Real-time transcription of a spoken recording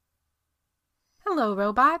Hello,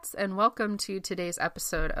 robots, and welcome to today's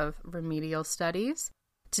episode of Remedial Studies.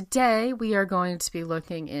 Today, we are going to be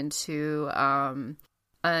looking into an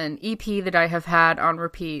EP that I have had on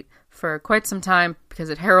repeat for quite some time because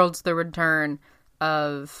it heralds the return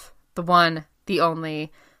of the one, the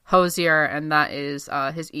only, Hozier, and that is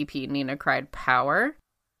his EP, Nina Cried Power.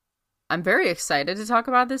 I'm very excited to talk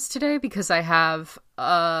about this today because I have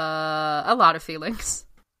a lot of feelings.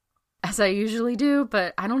 As I usually do,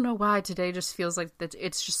 but I don't know why today just feels like that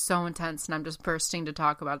it's just so intense and I'm just bursting to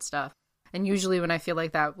talk about stuff. And usually when I feel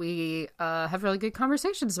like that, we have really good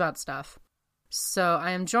conversations about stuff. So I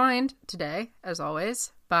am joined today, as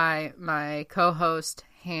always, by my co-host,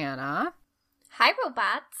 Hannah. Hi,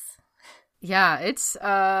 robots. Yeah, it's,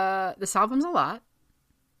 this album's a lot.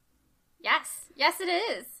 Yes, it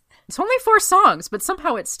is. It's only 4 songs, but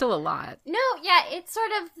somehow it's still a lot. No, yeah, it's sort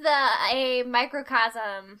of a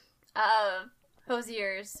microcosm of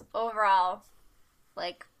Hozier's overall,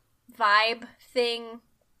 vibe thing,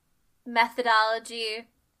 methodology.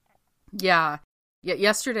 Yeah.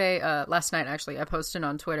 Yesterday, last night, actually, I posted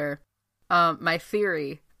on Twitter my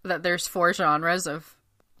theory that there's 4 genres of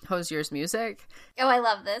Hozier's music. Oh, I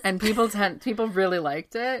love this. And people really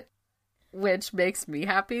liked it, which makes me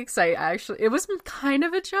happy, because it was kind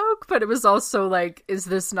of a joke, but it was also like, is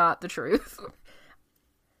this not the truth?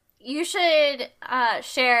 You should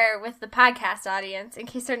share with the podcast audience in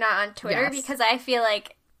case they're not on Twitter, yes. Because I feel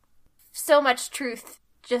like so much truth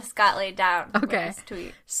just got laid down with this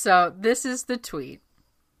tweet. So this is the tweet.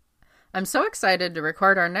 I'm so excited to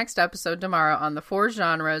record our next episode tomorrow on the 4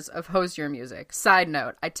 genres of Hozier music. Side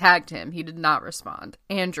note, I tagged him. He did not respond.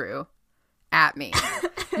 Andrew, at me.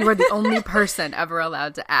 You are the only person ever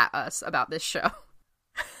allowed to at us about this show.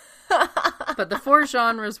 But the 4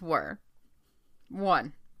 genres were: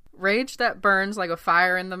 1. Rage that burns like a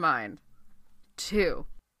fire in the mind. 2.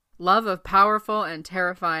 Love of powerful and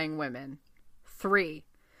terrifying women. 3.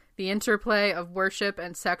 The interplay of worship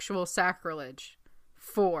and sexual sacrilege.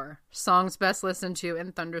 4. Songs best listened to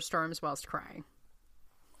in thunderstorms whilst crying.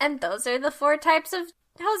 And those are the 4 types of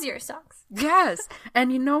Hozier songs. Yes.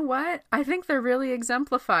 And you know what? I think they're really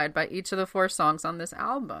exemplified by each of the 4 songs on this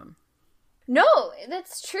album. No,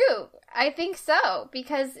 that's true. I think so.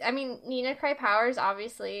 Because, Nina Cried Power is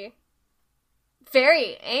obviously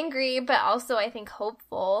very angry, but also, I think,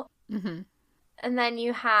 hopeful. Mm-hmm. And then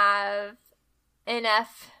you have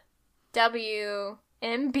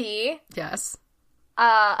NFWMB. Yes.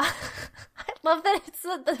 I love that it's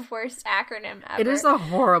the worst acronym ever. It is a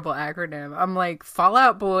horrible acronym. I'm like, Fall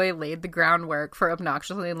Out Boy laid the groundwork for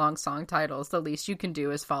obnoxiously long song titles. The least you can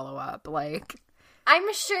do is follow up.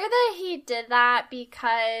 I'm sure that he did that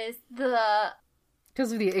because of the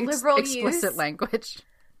explicit language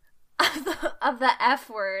of the F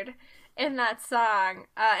word in that song,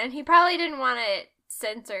 and he probably didn't want it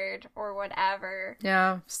censored or whatever.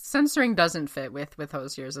 Yeah, censoring doesn't fit with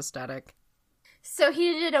Hozier's aesthetic. So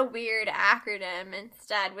he did a weird acronym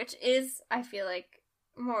instead, which is, I feel like,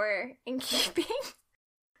 more in keeping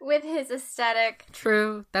with his aesthetic.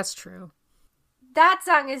 True, that's true. That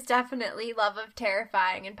song is definitely Love of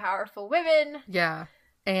Terrifying and Powerful Women. Yeah.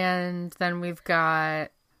 And then we've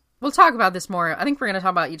got... We'll talk about this more. I think we're going to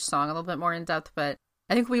talk about each song a little bit more in depth, but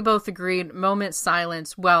I think we both agreed Moment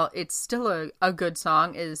Silence, well, it's still a good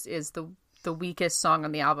song, is the weakest song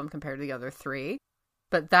on the album compared to the other 3.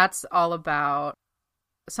 But that's all about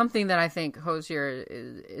something that I think Hozier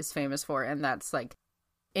is famous for, and that's,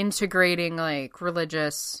 integrating,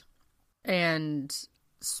 religious and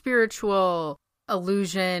spiritual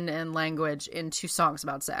allusion and language into songs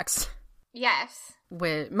about sex. Yes.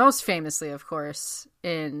 Most famously, of course,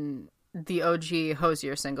 in the OG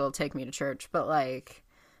Hozier single, Take Me to Church. But,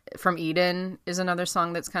 From Eden is another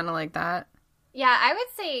song that's kind of like that. Yeah, I would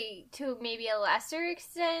say, to maybe a lesser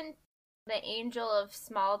extent, The Angel of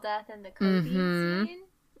Small Death and the Codeine Scene.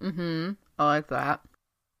 Mm-hmm. I like that.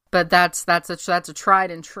 But that's a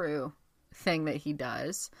tried and true thing that he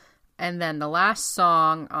does. And then the last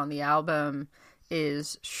song on the album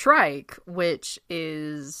is Shrike, which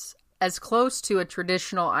is as close to a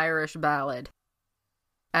traditional Irish ballad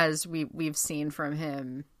as we've seen from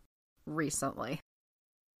him recently.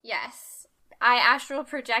 Yes. I astral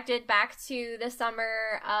projected back to the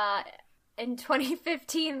summer in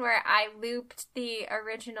 2015 where I looped the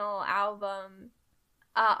original album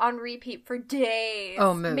on repeat for days.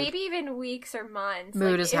 Oh, Mood. Maybe even weeks or months.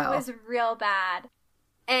 Mood as hell. It was real bad.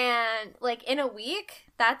 And, in a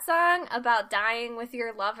week, that song about dying with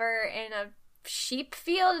your lover in a sheep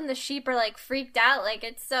field and the sheep are, freaked out.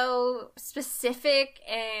 It's so specific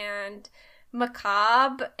and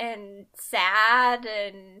macabre and sad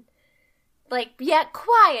and like, yet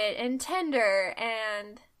quiet and tender,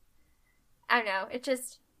 and I don't know, it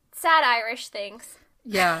just, sad Irish things.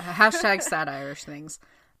 Yeah, hashtag sad Irish things.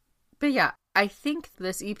 But yeah, I think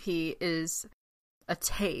this EP is a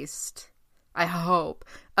taste, I hope,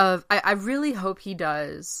 of, I really hope he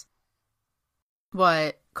does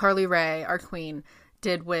what Carly Rae, our queen,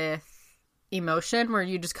 did with Emotion, where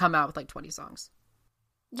you just come out with like 20 songs.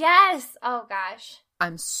 Yes! Oh gosh.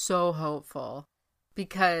 I'm so hopeful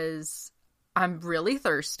because I'm really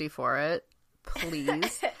thirsty for it.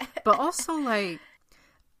 Please. But also, like,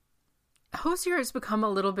 Hozier has become a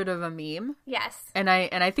little bit of a meme. Yes. And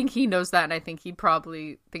I think he knows that, and I think he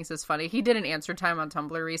probably thinks it's funny. He did an answer time on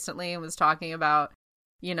Tumblr recently and was talking about,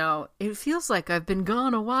 you know, it feels like I've been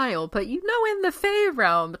gone a while, but you know, in the Fae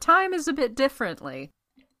realm, time is a bit differently.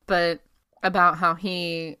 But about how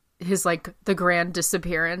his like the grand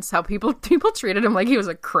disappearance, how people treated him like he was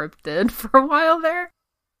a cryptid for a while there.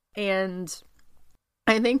 And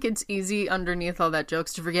I think it's easy underneath all that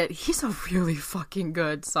jokes to forget he's a really fucking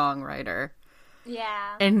good songwriter.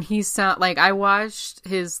 Yeah. And he sound like, I watched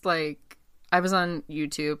his, like, I was on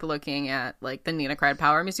YouTube looking at like the Nina Cried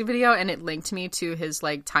Power music video, and it linked me to his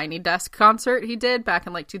like Tiny Desk concert he did back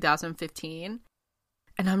in like 2015.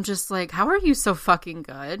 And I'm just like, how are you so fucking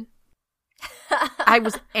good? I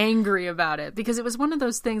was angry about it because it was one of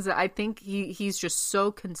those things that I think he's just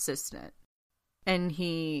so consistent, and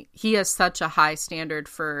he has such a high standard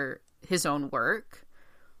for his own work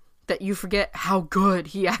that you forget how good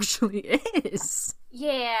he actually is.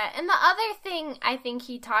 Yeah, and the other thing I think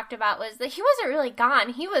he talked about was that he wasn't really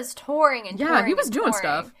gone. He was touring and touring. Yeah, he was doing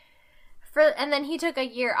stuff. And then he took a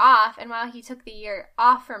year off, and while he took the year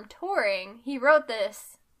off from touring, he wrote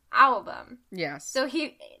this album. Yes. So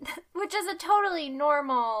which is a totally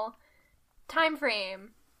normal time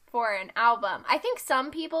frame for an album. I think some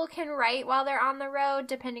people can write while they're on the road,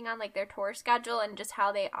 depending on like their tour schedule and just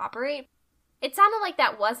how they operate. It sounded like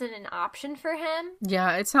that wasn't an option for him.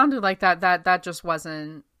 Yeah, it sounded like that just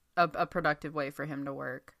wasn't a productive way for him to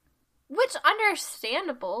work. Which,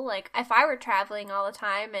 understandable. Like, if I were traveling all the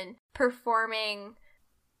time and performing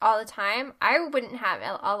all the time, I wouldn't have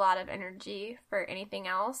a lot of energy for anything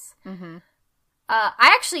else. Mm-hmm. I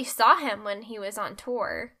actually saw him when he was on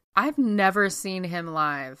tour. I've never seen him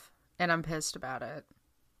live, and I'm pissed about it.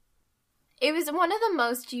 It was one of the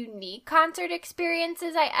most unique concert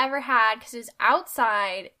experiences I ever had because it was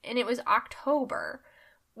outside and it was October,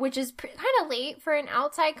 which is kind of late for an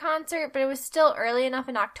outside concert, but it was still early enough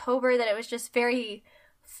in October that it was just very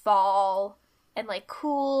fall and like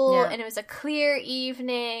cool, yeah. And it was a clear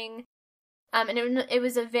evening, and it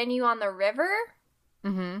was a venue on the river.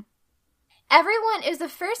 Mm-hmm. It was the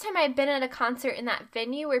first time I'd been at a concert in that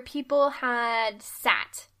venue where people had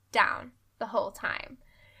sat down the whole time.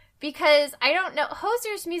 Because, I don't know,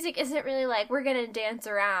 Hozier's music isn't really like, we're gonna dance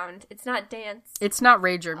around. It's not dance. It's not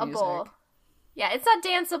rager music. Yeah, it's not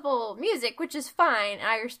danceable music, which is fine.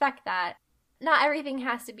 I respect that. Not everything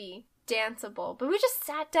has to be danceable. But we just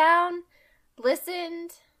sat down,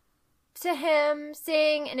 listened to him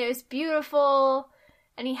sing, and it was beautiful.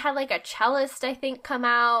 And he had like a cellist, I think, come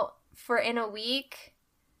out in a week.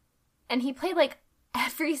 And he played like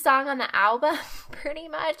every song on the album, pretty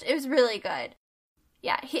much. It was really good.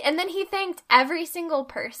 Yeah, and then he thanked every single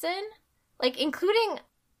person, like including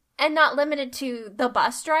and not limited to the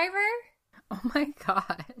bus driver. Oh my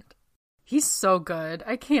god. He's so good.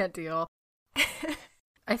 I can't deal.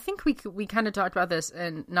 I think we kind of talked about this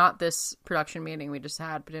in not this production meeting we just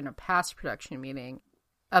had, but in a past production meeting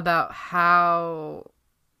about how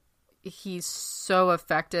he's so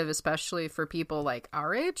effective, especially for people like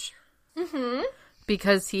our age. Mm-hmm.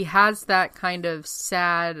 Because he has that kind of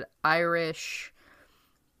sad Irish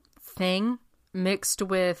thing mixed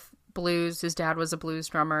with blues. His dad was a blues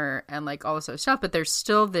drummer and like all this other stuff, but there's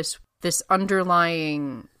still this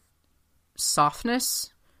underlying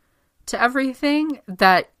softness to everything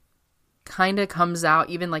that kind of comes out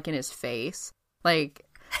even like in his face. Like,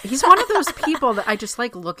 he's one of those people that I just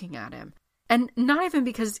like looking at him, and not even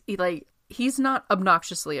because he's not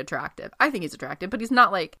obnoxiously attractive. I think he's attractive, but he's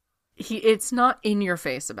not like it's not in your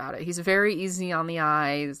face about it. He's very easy on the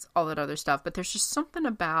eyes, all that other stuff, but there's just something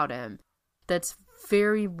about him that's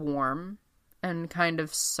very warm and kind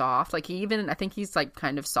of soft. Like, I think he's like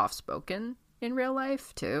kind of soft spoken in real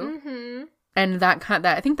life too. Mm-hmm. And that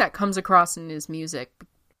I think that comes across in his music.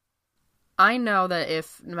 I know that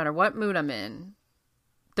if no matter what mood I'm in,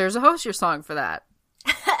 there's a Hozier song for that.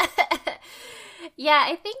 Yeah,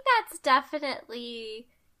 I think that's definitely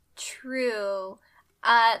true.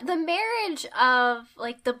 The marriage of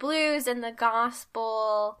like the blues and the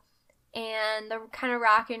gospel and the kind of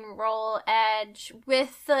rock and roll edge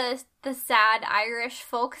with the sad Irish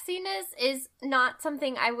folksiness is not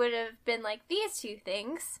something I would have been like, these two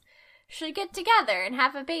things should get together and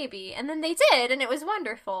have a baby. And then they did, and it was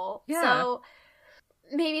wonderful. Yeah. So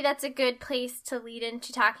maybe that's a good place to lead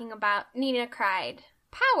into talking about Nina Cried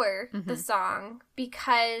Power, the song,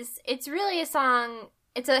 because it's really a song,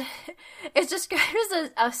 it's described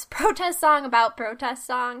as a protest song about protest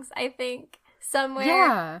songs, I think, somewhere.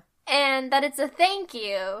 Yeah. And that it's a thank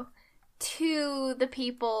you to the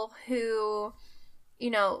people who,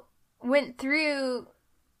 went through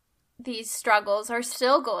these struggles, are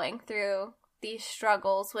still going through these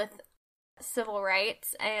struggles with civil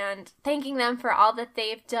rights, and thanking them for all that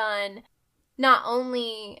they've done, not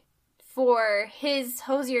only for his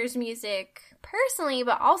Hozier's music personally,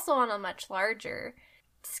 but also on a much larger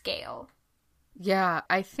scale. Yeah,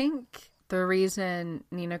 I think the reason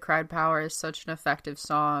Nina Cried Power is such an effective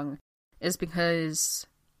song is because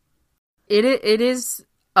it is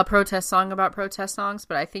a protest song about protest songs,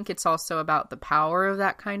 but I think it's also about the power of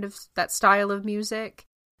that style of music.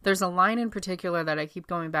 There's a line in particular that I keep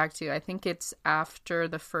going back to. I think it's after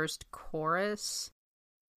the first chorus,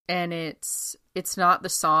 and it's not the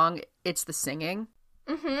song, it's the singing.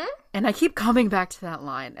 Mm-hmm. And I keep coming back to that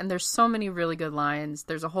line, and there's so many really good lines.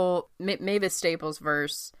 There's a whole Mavis Staples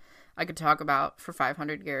verse I could talk about for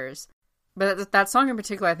 500 years. But that song in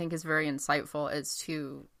particular I think is very insightful as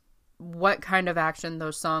to what kind of action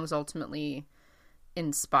those songs ultimately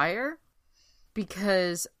inspire.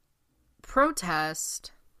 Because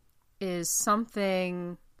protest is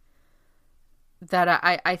something that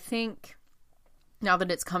I think, now that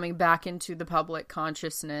it's coming back into the public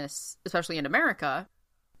consciousness, especially in America,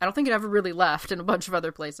 I don't think it ever really left in a bunch of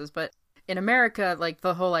other places, but in America, like,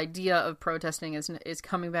 the whole idea of protesting is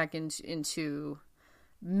coming back into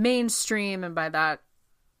mainstream, and by that,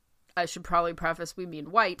 I should probably preface, we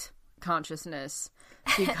mean white consciousness,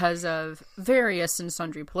 because of various and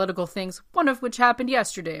sundry political things, one of which happened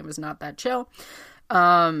yesterday and was not that chill.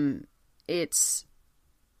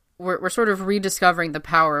 We're sort of rediscovering the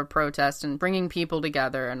power of protest and bringing people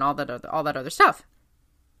together and all that other stuff.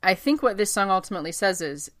 I think what this song ultimately says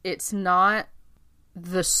is, it's not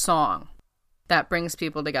the song that brings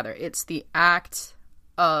people together. It's the act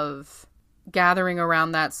of gathering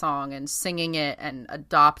around that song and singing it and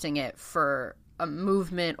adopting it for a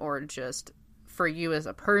movement or just for you as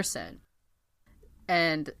a person.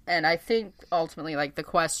 And I think ultimately, like, the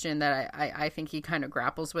question that I think he kind of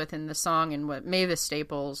grapples with in the song, and what Mavis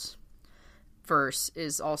Staples' verse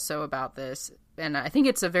is also about this, and I think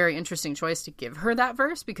it's a very interesting choice to give her that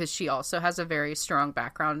verse, because she also has a very strong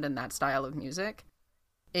background in that style of music,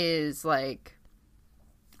 is like,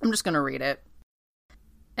 I'm just going to read it.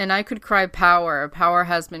 And I could cry power. Power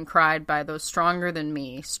has been cried by those stronger than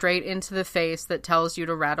me, straight into the face that tells you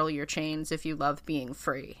to rattle your chains if you love being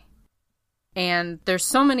free. And there's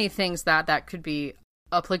so many things that could be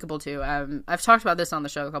applicable to. I've talked about this on the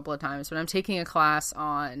show a couple of times, but I'm taking a class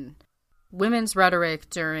on women's rhetoric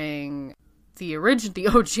during the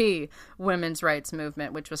OG women's rights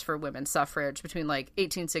movement, which was for women's suffrage between like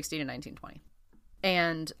 1860 to 1920.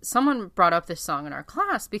 And someone brought up this song in our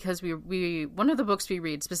class because we one of the books we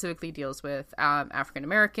read specifically deals with African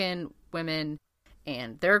American women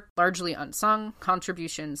and their largely unsung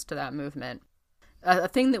contributions to that movement. A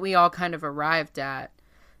thing that we all kind of arrived at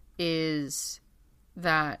is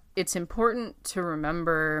that it's important to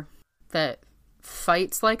remember that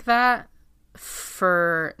fights like that,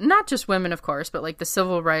 for not just women, of course, but like the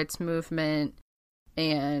civil rights movement,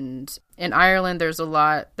 and in Ireland there's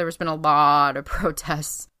been a lot of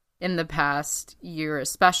protests in the past year,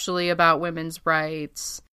 especially about women's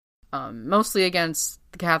rights, mostly against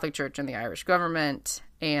the Catholic Church and the Irish government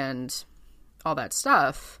and all that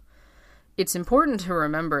stuff. It's important to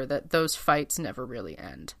remember that those fights never really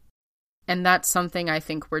end. And that's something I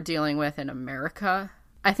think we're dealing with in America.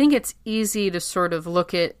 I think it's easy to sort of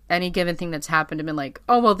look at any given thing that's happened and be like,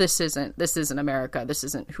 oh, well, this isn't America. This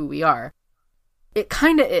isn't who we are. It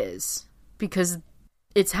kind of is, because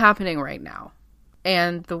it's happening right now.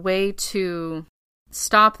 And the way to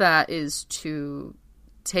stop that is to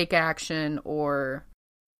take action, or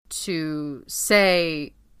to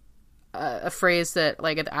say a phrase that,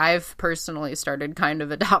 like, I've personally started kind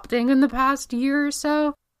of adopting in the past year or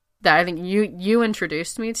so, that I think you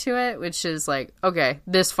introduced me to it, which is like, okay,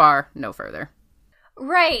 this far, no further.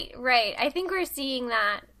 Right. I think we're seeing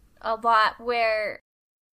that a lot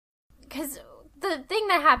because the thing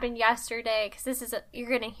that happened yesterday, because you're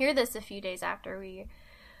going to hear this a few days after we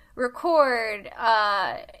record,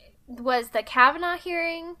 was the Kavanaugh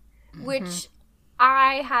hearing, which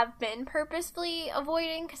I have been purposefully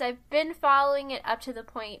avoiding, because I've been following it up to the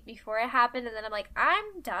point before it happened, and then I'm like,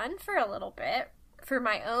 I'm done for a little bit for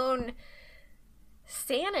my own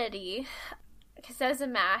sanity, because that was a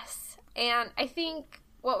mess. And I think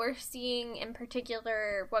what we're seeing in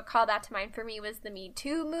particular, what called that to mind for me, was the Me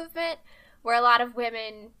Too movement, where a lot of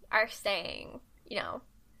women are saying, you know,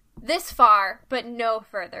 this far, but no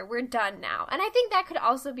further. We're done now. And I think that could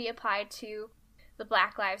also be applied to the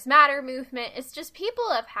Black Lives Matter movement. It's just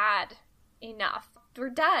people have had enough. We're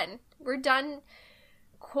done. We're done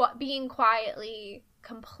being quietly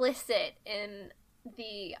complicit in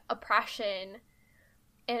the oppression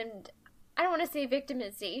and, I don't want to say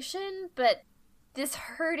victimization, but this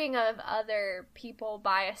hurting of other people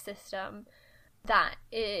by a system that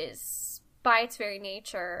is, by its very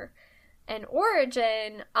nature and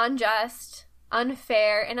origin, unjust,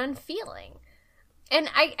 unfair, and unfeeling. And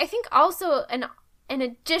I think also an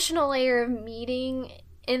additional layer of meaning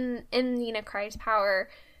in Nina Cries Power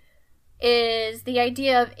is the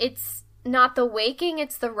idea of it's not the waking,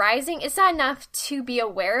 it's the rising. It's not enough to be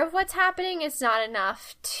aware of what's happening. It's not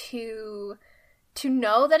enough to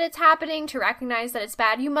know that it's happening, to recognize that it's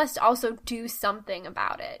bad. You must also do something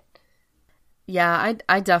about it. Yeah,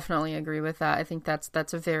 I definitely agree with that. I think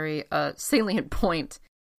that's a very salient point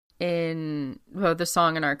in both the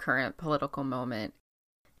song and our current political moment.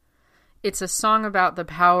 It's a song about the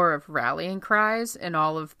power of rallying cries in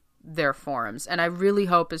all of their forms. And I really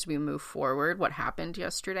hope as we move forward what happened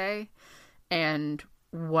yesterday and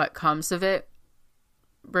what comes of it,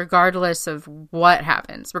 regardless of what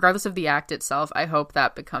happens, regardless of the act itself, I hope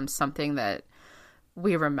that becomes something that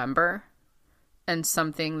we remember and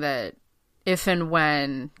something that if and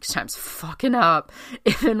when, because time's fucking up,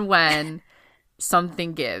 if and when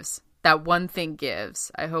something gives, that one thing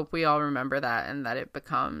gives, I hope we all remember that and that it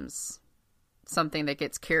becomes something that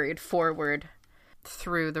gets carried forward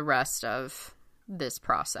through the rest of this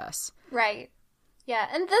process. Right. Yeah,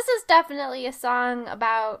 and this is definitely a song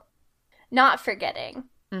about not forgetting,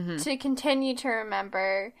 to continue to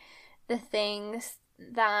remember the things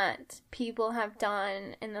that people have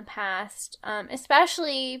done in the past,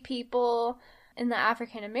 especially people in the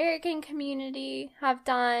African American community have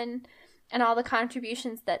done, and all the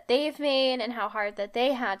contributions that they've made and how hard that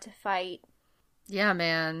they had to fight. Yeah,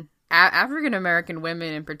 man. African American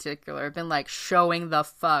women in particular have been like showing the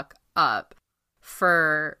fuck up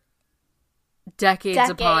for decades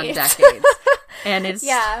upon decades. And it's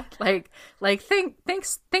like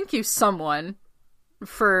thank you someone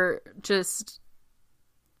for just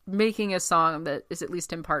making a song that is at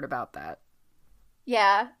least in part about that.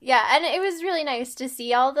 Yeah, and it was really nice to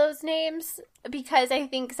see all those names, because I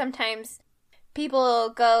think sometimes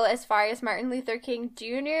people go as far as Martin Luther King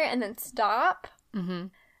Jr. and then stop. Mm-hmm.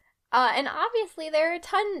 And obviously there are a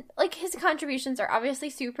ton, like, his contributions are obviously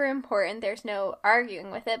super important, there's no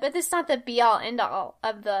arguing with it, but this is not the be-all, end-all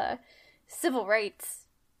of the civil rights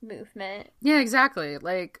movement. Yeah, exactly.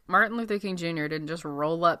 Like, Martin Luther King Jr. didn't just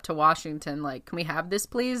roll up to Washington like, can we have this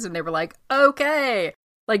please? And they were like, okay!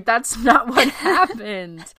 Like, that's not what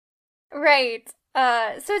happened. Right.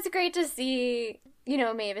 So it's great to see, you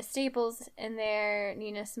know, Mavis Staples in there,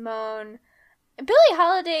 Nina Simone. Billie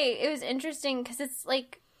Holiday, it was interesting because it's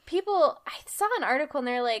like, I saw an article and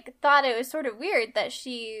they're like, thought it was sort of weird that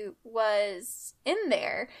she was in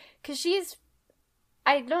there. Because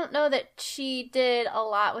I don't know that she did a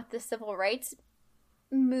lot with the civil rights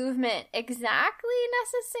movement exactly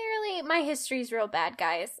necessarily. My history's real bad,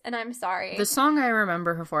 guys, and I'm sorry. The song I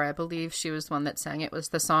remember her for, I believe she was the one that sang it, was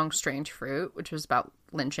the song Strange Fruit, which was about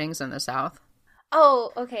lynchings in the South.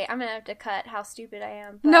 Oh, okay, I'm gonna have to cut how stupid I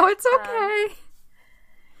am. But, no, it's okay.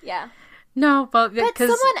 Yeah. No, but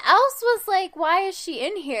someone else was like, why is she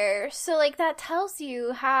in here? So, like, that tells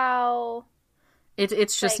you how...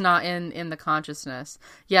 It's just not in the consciousness.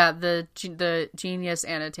 Yeah, the Genius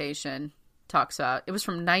annotation talks about... It was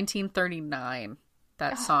from 1939,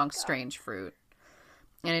 that song, God. Strange Fruit.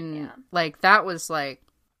 And, like, that was, like,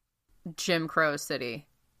 Jim Crow City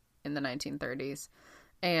in the 1930s.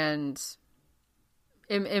 And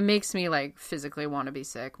it makes me, like, physically want to be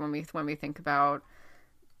sick when we think about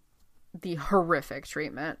the horrific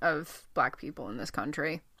treatment of Black people in this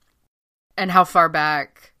country. And how far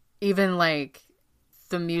back even, like,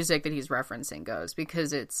 the music that he's referencing goes,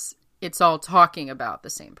 because it's all talking about the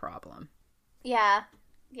same problem. Yeah,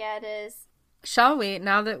 it is. Shall we,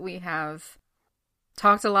 now that we have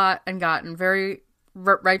talked a lot and gotten very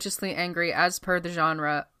righteously angry as per the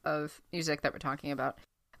genre of music that we're talking about,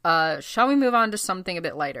 shall we move on to something a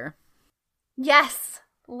bit lighter? Yes,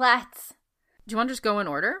 let's. Do you want to just go in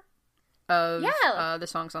order of Yeah. the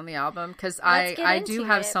songs on the album, because Let's get I do into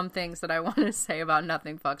have it. some things that I want to say about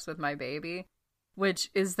Nothing Fucks With My Baby, which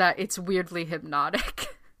is that it's weirdly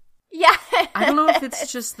hypnotic. Yeah. I don't know if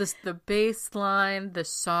it's just the bass line, the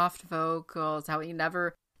soft vocals, how he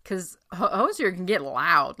never... Because Hozier can get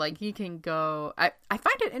loud. Like, he can go... I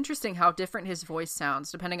find it interesting how different his voice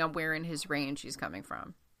sounds, depending on where in his range he's coming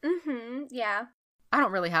from. Mm-hmm. Yeah. I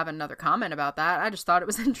don't really have another comment about that. I just thought it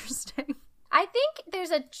was interesting. I think there's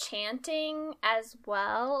a chanting as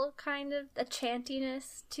well, kind of a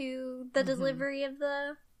chantiness to the delivery of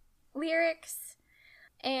the lyrics.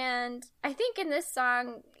 And I think in this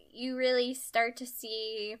song, you really start to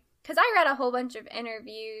see... Because I read a whole bunch of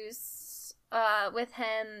interviews with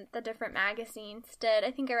him, the different magazines did.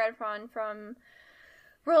 I think I read one from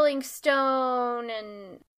Rolling Stone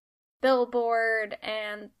and Billboard,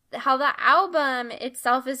 and how the album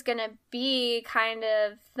itself is going to be kind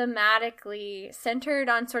of thematically centered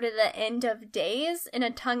on sort of the end of days in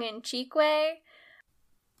a tongue-in-cheek way,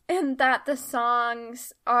 and that the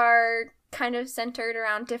songs are kind of centered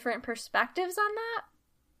around different perspectives on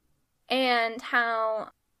that, and how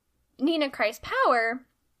Nina Christ Power,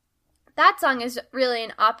 that song is really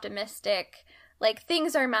an optimistic, like,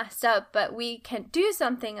 things are messed up, but we can do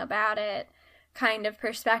something about it kind of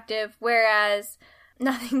perspective, whereas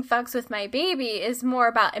Nothing Fucks With My Baby is more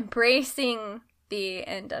about embracing the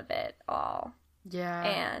end of it all. Yeah.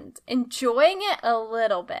 And enjoying it a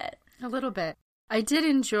little bit. A little bit. I did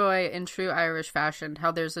enjoy, in true Irish fashion,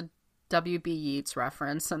 how there's a W.B. Yeats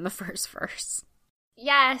reference in the first verse.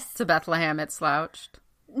 Yes. To Bethlehem It Slouched.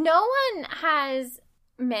 No one has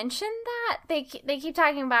mentioned that. They keep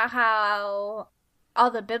talking about how all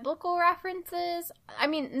the biblical references, I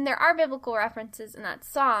mean, there are biblical references in that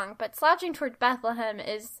song, but Slouching Towards Bethlehem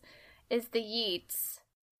is the Yeats.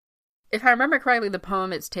 If I remember correctly, the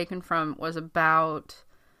poem it's taken from was about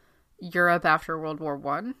Europe after World War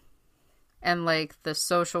I, and, like, the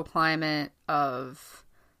social climate of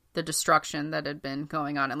the destruction that had been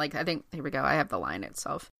going on. And, like, I think, here we go, I have the line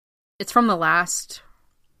itself. It's from the last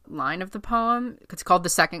line of the poem. It's called The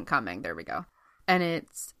Second Coming. There we go. And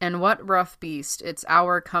it's, and what rough beast, its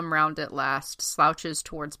hour come round at last, slouches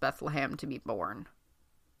towards Bethlehem to be born.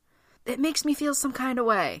 It makes me feel some kind of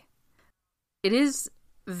way. It is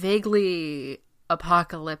vaguely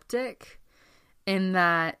apocalyptic in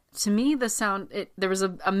that, to me, the sound, there was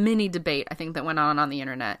a mini debate, I think, that went on the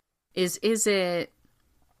internet. Is it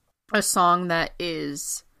a song that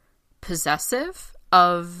is possessive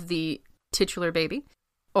of the titular baby?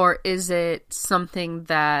 Or is it something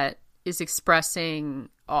that is expressing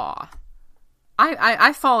awe?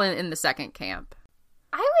 I fall in the second camp.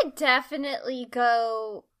 I would definitely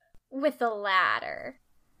go with the latter.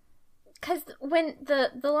 Because when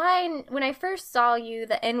the line, when I first saw you,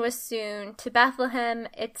 the end was soon, to Bethlehem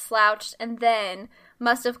it slouched, and then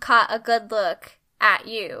must have caught a good look at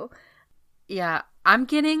you. Yeah, I'm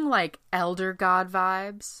getting, like, Elder God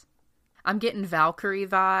vibes. I'm getting Valkyrie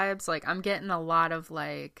vibes. Like, I'm getting a lot of,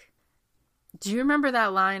 like... Do you remember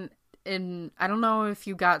that line in... I don't know if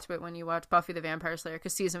you got to it when you watched Buffy the Vampire Slayer,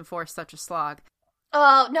 because Season 4 is such a slog.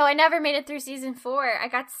 Oh, no, I never made it through Season 4. I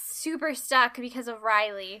got super stuck because of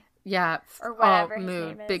Riley. Yeah. Or whatever his mood.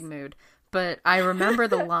 name is. Big mood. But I remember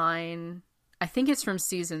the line... I think it's from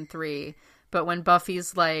Season 3, but when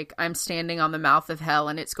Buffy's like, I'm standing on the mouth of hell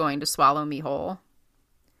and it's going to swallow me whole.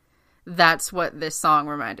 That's what this song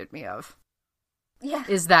reminded me of. Yeah.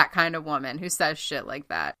 Is that kind of woman who says shit like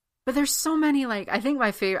that. But there's so many, like, I think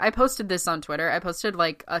my favorite... I posted this on Twitter. I posted,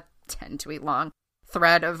 like, a 10-tweet long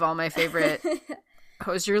thread of all my favorite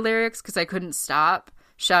Hozier lyrics because I couldn't stop.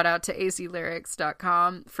 Shout out to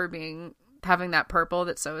azlyrics.com for having that purple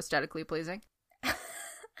that's so aesthetically pleasing.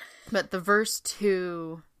 But the verse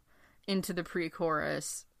 2 into the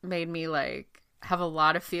pre-chorus made me, like, have a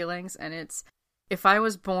lot of feelings, and it's, if I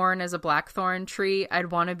was born as a blackthorn tree,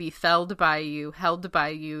 I'd want to be felled by you, held by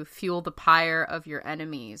you, fuel the pyre of your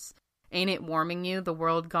enemies. Ain't it warming you, the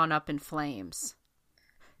world gone up in flames?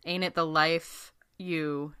 Ain't it the life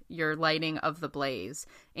your lighting of the blaze?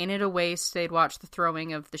 Ain't it a waste they'd watch the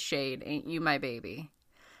throwing of the shade? Ain't you my baby?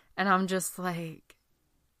 And I'm just like,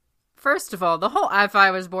 first of all, the whole, if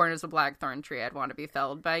I was born as a blackthorn tree, I'd want to be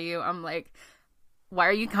felled by you. I'm like, why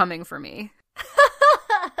are you coming for me?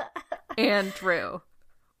 And Drew,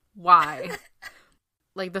 why?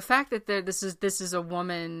 Like, the fact that this is a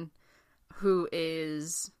woman who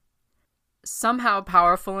is somehow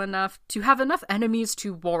powerful enough to have enough enemies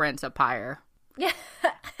to warrant a pyre. Yeah.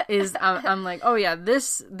 I'm like, oh yeah,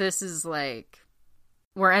 this is like,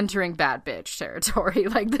 we're entering bad bitch territory.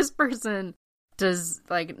 Like, this person does,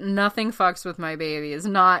 like, Nothing Fucks With My Baby is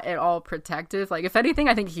not at all protective. Like, if anything,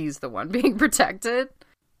 I think he's the one being protected.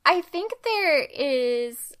 I think there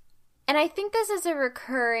is, and I think this is a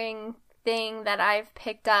recurring thing that I've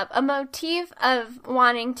picked up, a motif of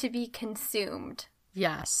wanting to be consumed.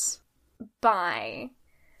 Yes. By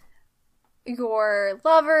your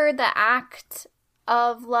lover, the act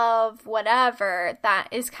of love, whatever, that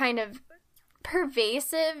is kind of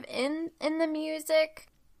pervasive in the music.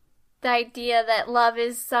 The idea that love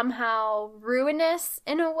is somehow ruinous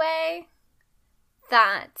in a way.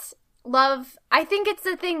 That love, I think it's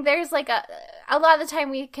the thing, there's like a lot of the time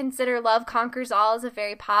we consider love conquers all as a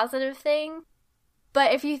very positive thing.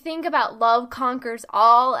 But if you think about love conquers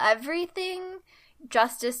all, everything,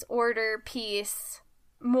 justice, order, peace,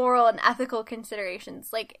 moral and ethical considerations,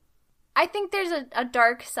 like, I think there's a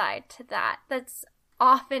dark side to that that's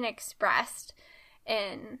often expressed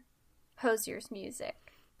in Hozier's music.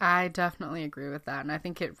 I definitely agree with that, and I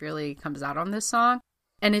think it really comes out on this song.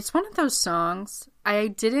 And it's one of those songs, I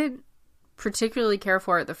didn't particularly care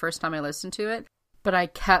for it the first time I listened to it, but I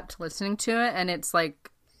kept listening to it, and it's like,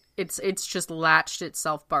 it's just latched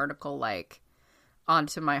itself barnacle-like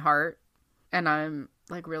onto my heart, and I'm,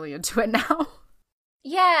 like, really into it now.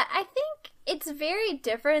 Yeah, I think it's very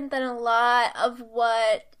different than a lot of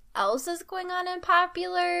what else is going on in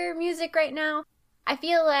popular music right now. I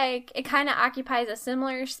feel like it kind of occupies a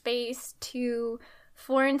similar space to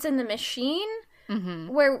Florence and the Machine,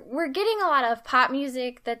 where we're getting a lot of pop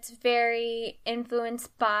music that's very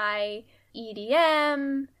influenced by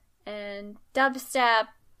EDM and dubstep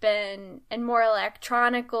and more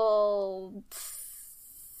electronical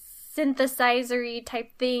synthesizer-y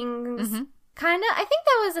type things. Kind of, I think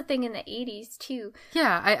that was a thing in the 80s too.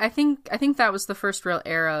 Yeah, I think that was the first real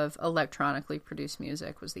era of electronically produced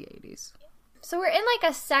music, was the 80s. So we're in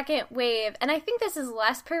like a second wave, and I think this is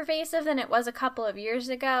less pervasive than it was a couple of years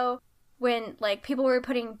ago when like people were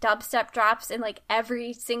putting dubstep drops in like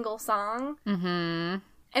every single song. And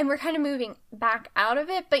we're kind of moving back out of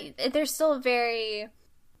it, but there's still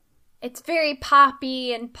it's very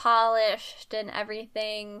poppy and polished and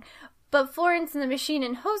everything. But Florence and the Machine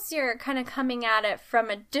and Hozier are kind of coming at it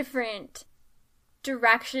from a different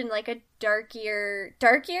direction, like a darker,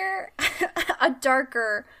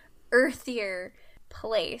 earthier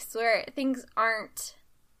place where things aren't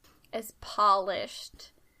as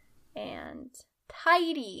polished and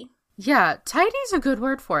tidy. Yeah, tidy's a good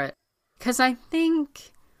word for it. Because I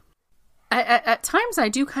think at times I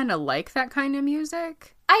do kind of like that kind of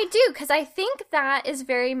music. I do, because I think that is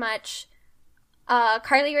very much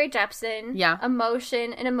Carly Rae Jepsen,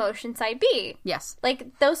 Emotion, and Emotion Side B. Yes.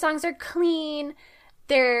 Like, those songs are clean,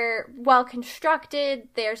 they're well constructed,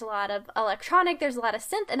 there's a lot of electronic, there's a lot of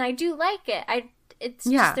synth, and I do like it. It's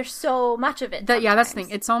just, there's so much of it. That's the thing.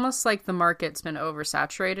 It's almost like the market's been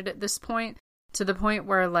oversaturated at this point, to the point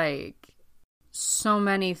where, like, so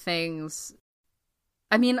many things...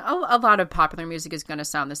 I mean, a lot of popular music is going to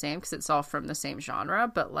sound the same because it's all from the same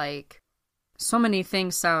genre, but, like, so many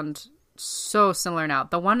things sound so similar now.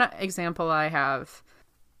 The one example I have,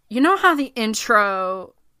 you know how the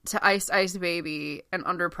intro to Ice Ice Baby and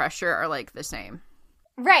Under Pressure are, like, the same?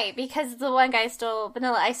 Right, because the one guy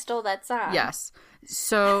Vanilla Ice stole that song. Yes.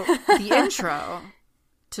 So, the intro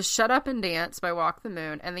to Shut Up and Dance by Walk the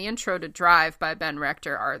Moon and the intro to Drive by Ben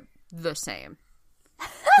Rector are the same.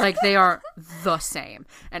 Like, they are the same.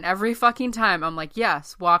 And every fucking time I'm like,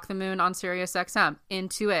 yes, Walk the Moon on Sirius XM,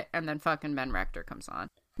 into it, and then fucking Ben Rector comes on.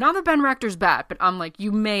 Not that Ben Rector's bad, but I'm like,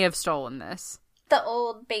 you may have stolen this. The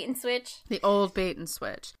old bait and switch. The old bait and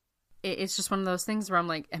switch. It's just one of those things where I'm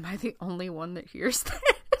like, am I the only one that hears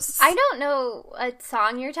this? I don't know what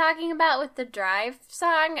song you're talking about with the Drive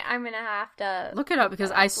song. I'm gonna have to look it up because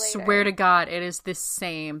I swear to God, it is the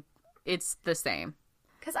same. It's the same.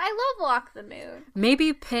 Because I love Walk the Moon.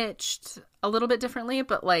 Maybe pitched a little bit differently,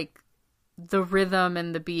 but, like, the rhythm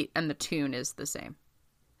and the beat and the tune is the same.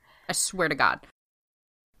 I swear to God.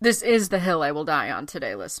 This is the hill I will die on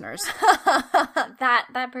today, listeners.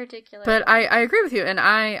 that particular. But I agree with you, and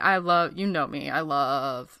I love, you know me, I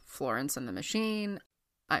love Florence and the Machine.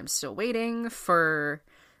 I'm still waiting for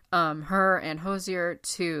her and Hozier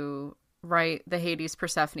to write the Hades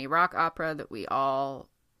Persephone rock opera that we all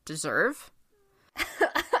deserve.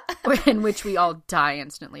 In which we all die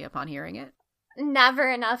instantly upon hearing it. Never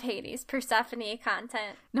enough Hades Persephone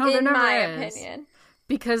content. No, there never in my is. opinion.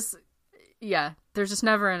 Because, yeah, there's just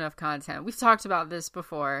never enough content. We've talked about this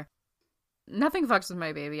before. Nothing Fucks With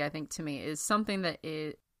My Baby, I think, to me, is something that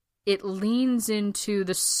it leans into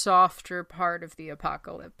the softer part of the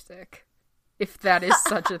apocalyptic. If that is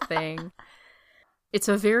such a thing. it's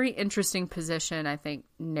a very interesting position, I think,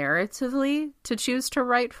 narratively to choose to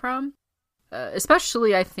write from.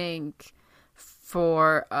 Especially, I think,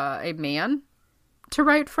 for a man to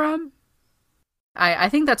write from. I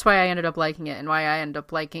think that's why I ended up liking it, and why I end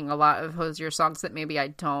up liking a lot of Hozier songs that maybe I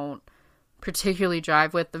don't particularly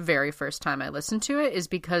jive with the very first time I listen to it, is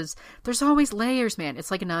because there's always layers, man.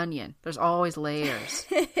 It's like an onion. There's always layers.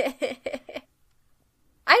 I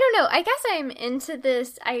don't know. I guess I'm into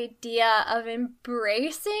this idea of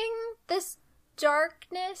embracing this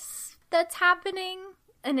darkness that's happening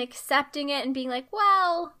and accepting it and being like,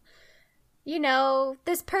 well, you know,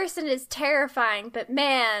 this person is terrifying, but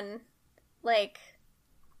man, like,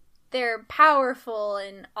 they're powerful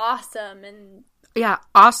and awesome and... Yeah,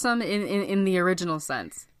 awesome in the original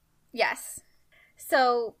sense. Yes.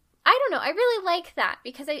 So, I don't know. I really like that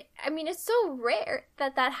because, I mean, it's so rare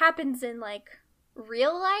that happens in, like,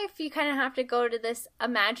 real life. You kind of have to go to this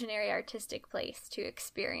imaginary artistic place to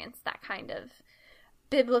experience that kind of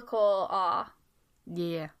biblical awe.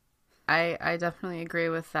 Yeah. I definitely agree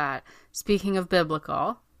with that. Speaking of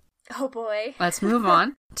biblical... Oh boy. Let's move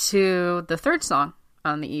on to the third song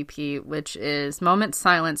on the EP, which is Moment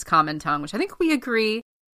Silence, Common Tongue, which I think we agree.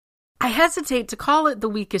 I hesitate to call it the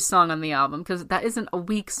weakest song on the album because that isn't a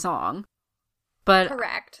weak song. But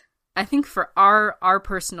correct. I think for our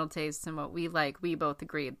personal tastes and what we like, we both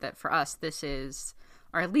agreed that for us, this is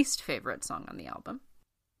our least favorite song on the album.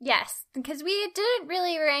 Yes, because we didn't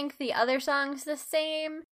really rank the other songs the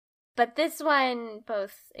same, but this one,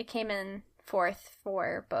 it came in fourth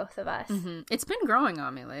for both of us. Mm-hmm. It's been growing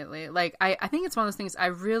on me lately. Like, I think it's one of those things, I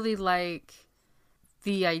really like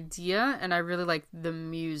the idea and I really like the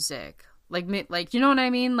music. Like, you know what I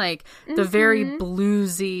mean? Like, the very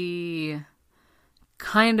bluesy,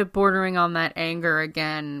 kind of bordering on that anger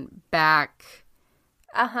again, back.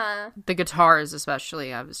 Uh-huh. The guitars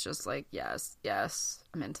especially, I was just like, yes,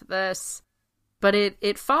 I'm into this. But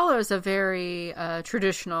it follows a very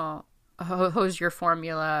traditional Hozier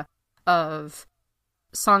formula of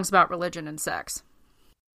songs about religion and sex.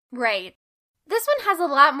 Right. This one has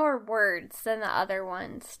a lot more words than the other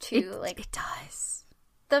ones, too. It does.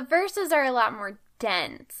 The verses are a lot more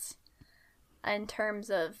dense in terms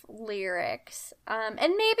of lyrics. And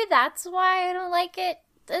maybe that's why I don't like it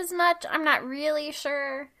as much. I'm not really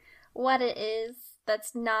sure what it is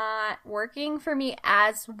that's not working for me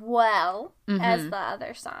as well as the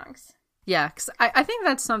other songs. Yeah, because I think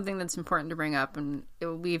that's something that's important to bring up, and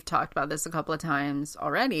we've talked about this a couple of times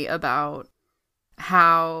already, about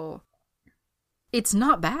how it's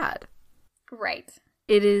not bad. Right.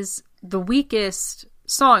 It is the weakest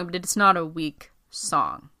song, but it's not a weak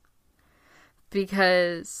song.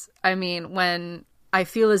 Because, I mean, when I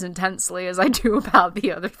feel as intensely as I do about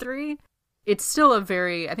the other three, it's still I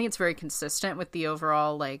think it's very consistent with the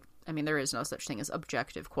overall, like, I mean, there is no such thing as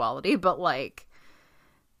objective quality, but, like,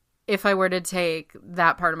 if I were to take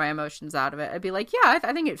that part of my emotions out of it, I'd be like, yeah,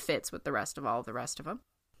 I think it fits with the rest of all the rest of them.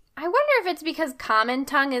 I wonder if it's because Common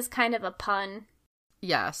Tongue is kind of a pun.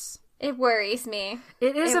 Yes. It worries me.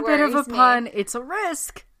 It is a bit of a pun. It's a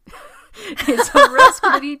risk. It's a risk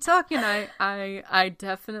that he took, and I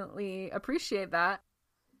definitely appreciate that.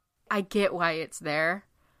 I get why it's there,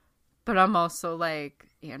 but I'm also like,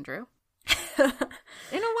 Andrew.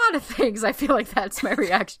 In a lot of things, I feel like that's my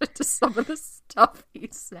reaction to some of the stuff he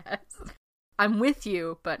says. I'm with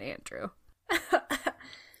you, but Andrew.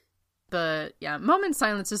 But yeah, Moment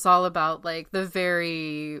Silence is all about, like, the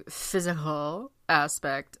very physical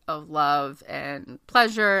aspect of love and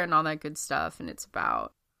pleasure and all that good stuff. And it's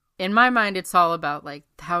about, in my mind, it's all about, like,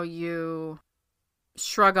 how you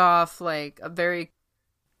shrug off, like, a very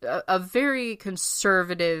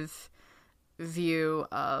conservative view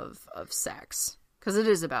of sex. Because it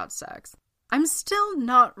is about sex. I'm still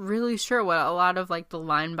not really sure what a lot of, like, the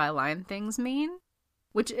line-by-line things mean.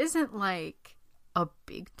 Which isn't, like, a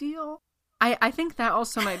big deal. I think that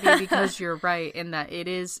also might be because you're right in that it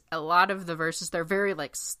is, a lot of the verses, they're very,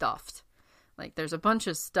 like, stuffed. Like, there's a bunch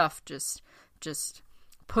of stuff just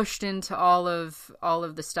pushed into all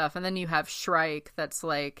of the stuff. And then you have Shrike that's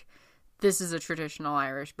like, this is a traditional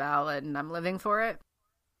Irish ballad and I'm living for it.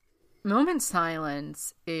 Moment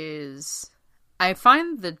Silence is, I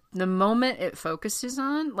find the moment it focuses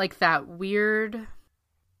on, like, that weird...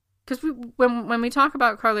 Because when we talk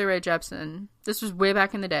about Carly Rae Jepsen, this was way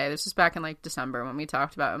back in the day. This was back in, like, December when we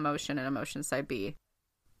talked about Emotion and Emotion Side B.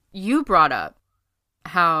 You brought up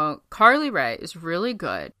how Carly Rae is really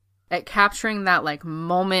good at capturing that, like,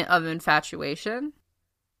 moment of infatuation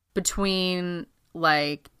between,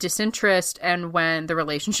 like, disinterest and when the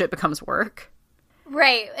relationship becomes work.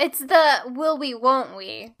 Right. It's the will we, won't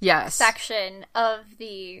we yes. section of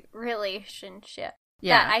the relationship.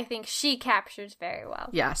 Yeah. that I think she captures very well.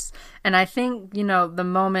 Yes. And I think, the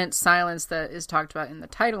moment silence that is talked about in the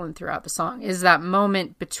title and throughout the song is that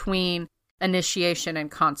moment between initiation and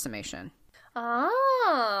consummation.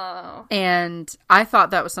 Oh. And I thought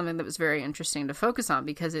that was something that was very interesting to focus on,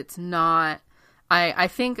 because it's not, I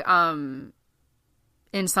think in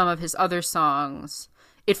some of his other songs,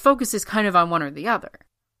 it focuses kind of on one or the other.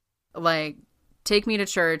 Like, Take Me to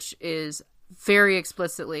Church is very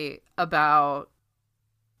explicitly about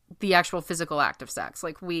the actual physical act of sex.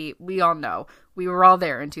 Like, we all know. We were all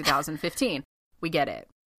there in 2015. We get it.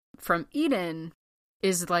 From Eden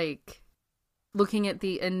is like looking at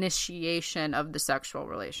the initiation of the sexual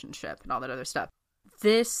relationship and all that other stuff.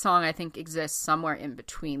 This song, I think, exists somewhere in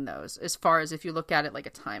between those, as far as if you look at it like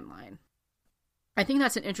a timeline. I think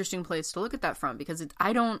that's an interesting place to look at that from, because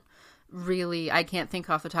I can't think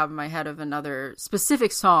off the top of my head of another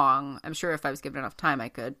specific song. I'm sure if I was given enough time I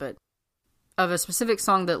could, but of a specific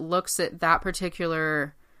song that looks at that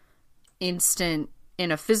particular instant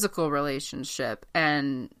in a physical relationship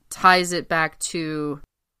and ties it back to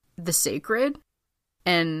the sacred,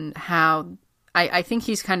 and how I think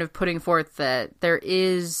he's kind of putting forth that there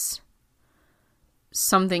is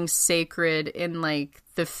something sacred in like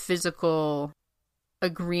the physical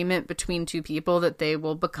agreement between two people that they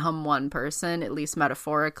will become one person, at least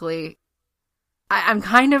metaphorically. I'm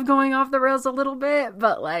kind of going off the rails a little bit,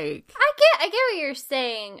 but like I get what you're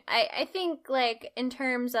saying. I think like in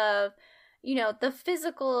terms of, the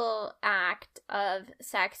physical act of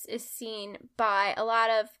sex is seen by a lot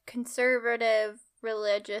of conservative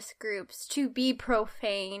religious groups to be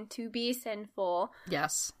profane, to be sinful.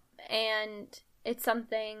 Yes. And it's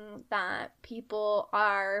something that people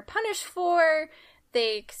are punished for.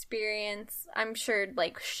 They experience, I'm sure,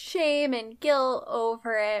 like shame and guilt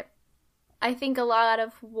over it. I think a lot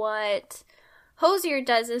of what Hozier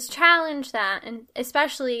does is challenge that, and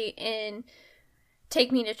especially in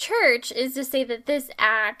Take Me to Church, is to say that this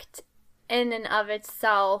act in and of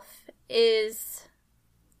itself is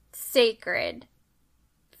sacred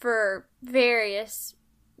for various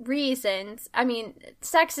reasons. I mean,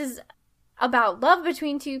 sex is about love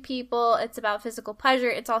between two people. It's about physical pleasure.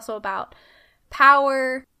 It's also about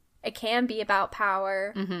power. It can be about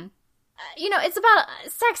power. Mm-hmm. It's about,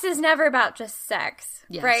 sex is never about just sex,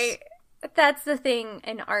 yes. right? That's the thing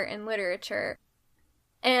in art and literature.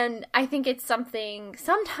 And I think it's something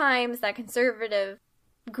sometimes that conservative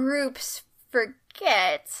groups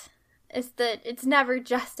forget, is that it's never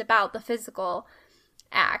just about the physical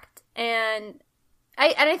act. And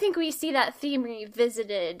I think we see that theme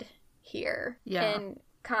revisited here in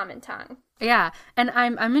Common Tongue. Yeah, and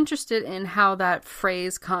I'm interested in how that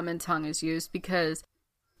phrase common tongue is used, because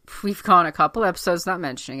we've gone a couple episodes not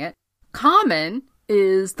mentioning it. Common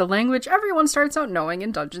is the language everyone starts out knowing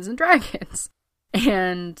in Dungeons and Dragons.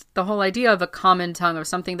 And the whole idea of a common tongue, of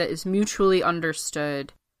something that is mutually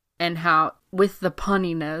understood, and how, with the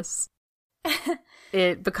punniness,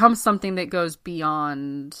 it becomes something that goes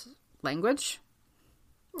beyond language,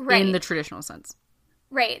 right, in the traditional sense.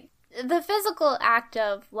 Right. The physical act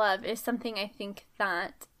of love is something I think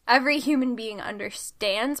that every human being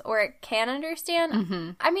understands, or it can understand. Mm-hmm.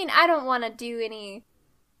 I mean, I don't want to do any,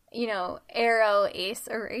 arrow ace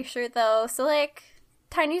erasure, though. So, like,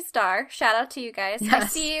 Tiny Star, shout out to you guys. Yes. I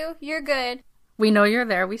see you. You're good. We know you're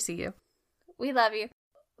there. We see you. We love you.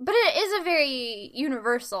 But it is a very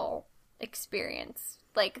universal experience.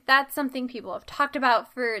 Like, that's something people have talked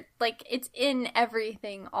about for, like, it's in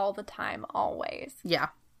everything all the time, always. Yeah.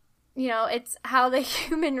 It's how the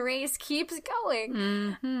human race keeps going.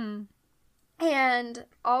 Mm-hmm. And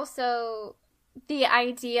also the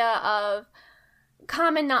idea of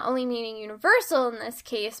common not only meaning universal in this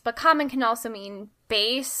case, but common can also mean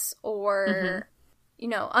base or,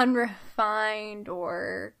 unrefined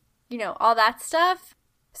or, all that stuff.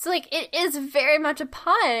 So, like, it is very much a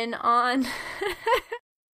pun on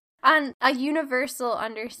on a universal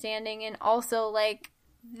understanding, and also, like,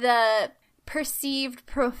 the perceived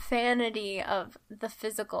profanity of the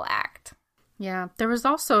physical act. Yeah, there was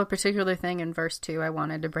also a particular thing in verse 2 I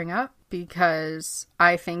wanted to bring up, because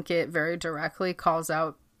I think it very directly calls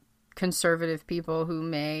out conservative people who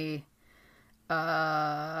may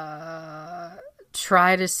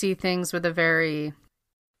try to see things with a very...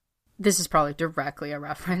 This is probably directly a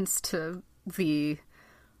reference to the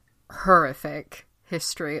horrific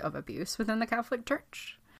history of abuse within the Catholic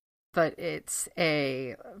Church. But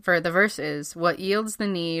the verse is, what yields the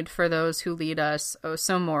need for those who lead us, oh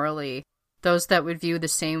so morally, those that would view the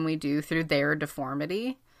same we do through their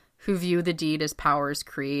deformity, who view the deed as power's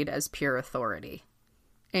creed, as pure authority.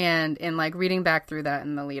 And in, like, reading back through that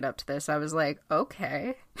in the lead up to this, I was like,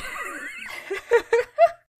 okay.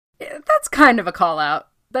 that's kind of a call out.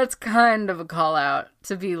 That's kind of a call out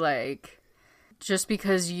to be like, just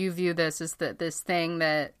because you view this as this thing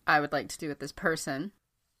that I would like to do with this person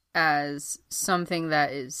as something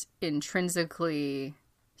that is intrinsically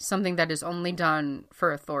something that is only done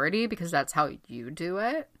for authority because that's how you do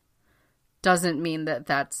it, doesn't mean that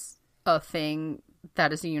that's a thing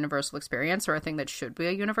that is a universal experience or a thing that should be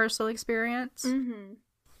a universal experience. Mm-hmm.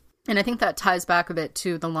 And I think that ties back a bit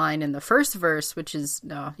to the line in the first verse, which is,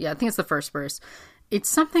 I think it's the first verse. It's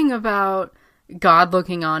something about God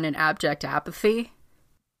looking on in abject apathy.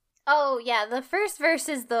 Oh, yeah, the first verse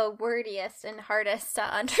is the wordiest and hardest to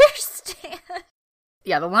understand.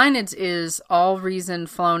 Yeah, the line is all reason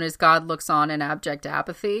flown as God looks on in abject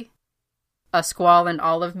apathy. A squall in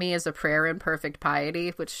all of me is a prayer in perfect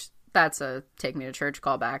piety, which that's a take me to church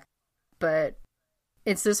callback. But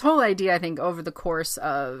it's this whole idea, I think, over the course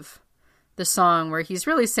of the song where he's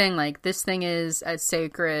really saying, like, this thing is as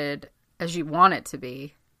sacred as you want it to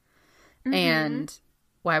be. Mm-hmm. And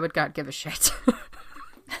why would God give a shit?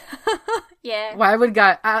 Yeah. Why would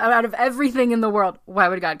God, out of everything in the world, why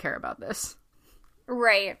would God care about this?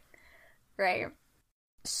 Right.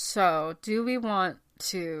 So, do we want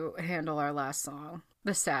to handle our last song?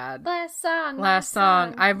 The sad. Last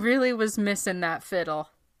song. I really was missing that fiddle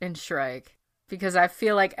in Shrike. Because I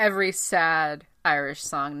feel like every sad Irish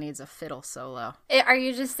song needs a fiddle solo. Are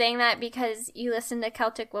you just saying that because you listened to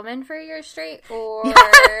Celtic Woman for a year straight, or?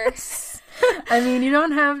 Yes! I mean, you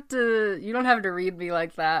don't have to read me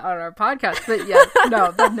like that on our podcast, but yeah,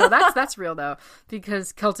 no, that's real though,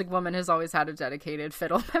 because Celtic Woman has always had a dedicated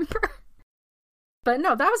fiddle member. But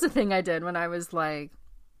no, that was the thing I did when I was like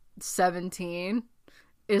 17.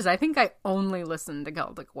 Is I think I only listened to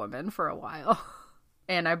Celtic Woman for a while,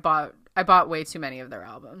 and I bought way too many of their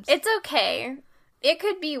albums. It's okay. It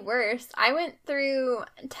could be worse. I went through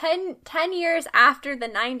 10 years after the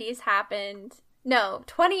 90s happened. No,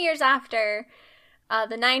 20 years after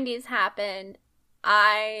the 90s happened,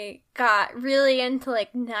 I got really into,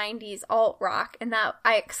 like, 90s alt-rock, and that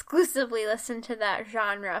I exclusively listened to that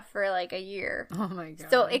genre for, like, a year. Oh my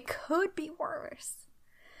god. So it could be worse.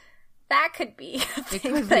 That could be. It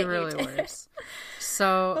could be really worse.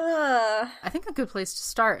 So, I think a good place to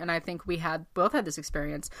start, and I think we both had this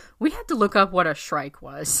experience, we had to look up what a shrike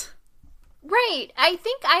was. Right. I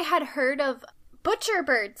think I had heard of butcher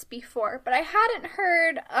birds before, but I hadn't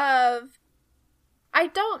heard of... I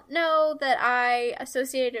don't know that I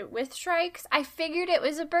associated it with shrikes. I figured it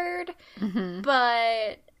was a bird,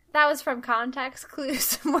 but that was from context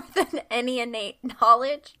clues more than any innate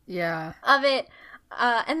knowledge of it.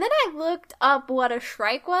 And then I looked up what a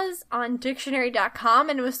shrike was on dictionary.com,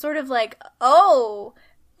 and it was sort of like, oh,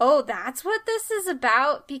 that's what this is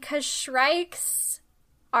about, because shrikes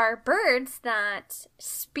are birds that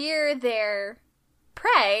spear their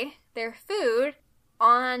prey, their food,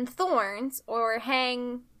 on thorns or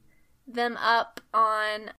hang them up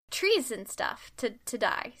on trees and stuff to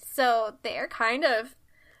die. So it's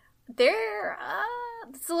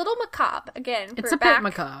a little macabre again. It's a bit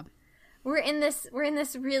macabre. We're in this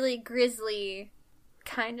really grisly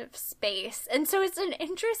kind of space. And so it's an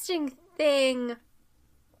interesting thing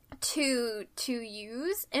to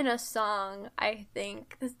use in a song, I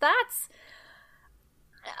think, because that's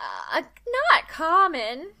a not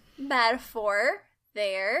common metaphor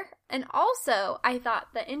there. And also, I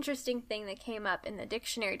thought the interesting thing that came up in the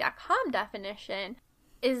dictionary.com definition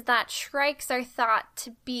is that shrikes are thought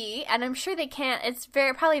to be, and I'm sure they can't, it's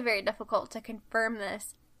probably very difficult to confirm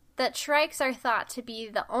this, that shrikes are thought to be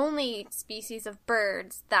the only species of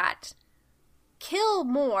birds that kill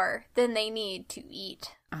more than they need to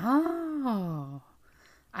eat. Oh,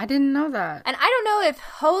 I didn't know that. And I don't know if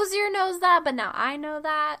Hosier knows that, but now I know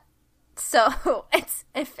that. So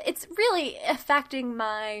it's really affecting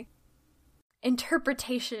my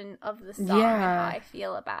interpretation of the song and how I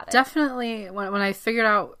feel about it. Definitely, when I figured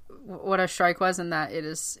out what a shrike was, and that it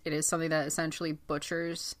is something that essentially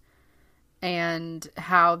butchers, and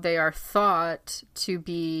how they are thought to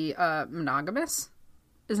be monogamous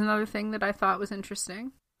is another thing that I thought was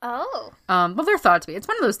interesting. Oh. Well, they're thought to be. It's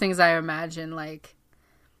one of those things I imagine, like,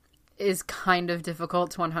 is kind of difficult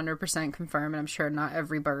to 100% confirm, and I'm sure not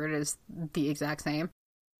every bird is the exact same.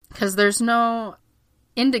 Because there's no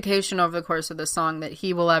indication over the course of the song that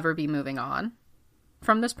he will ever be moving on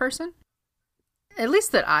from this person. At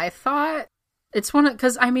least that I thought. It's one of...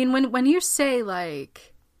 Because, I mean, when you say,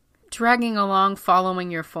 like, dragging along, following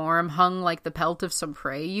your form, hung like the pelt of some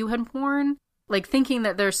prey you had worn, like, thinking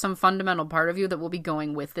that there's some fundamental part of you that will be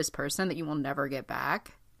going with this person that you will never get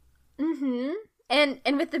back. Mm-hmm. And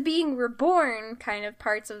with the being reborn kind of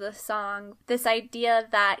parts of the song, this idea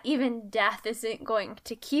that even death isn't going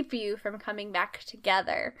to keep you from coming back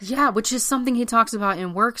together. Yeah, which is something he talks about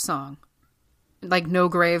in Work Song. Like, no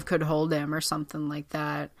grave could hold him or something like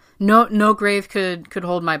that. No grave could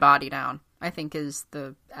hold my body down, I think is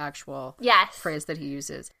the actual phrase that he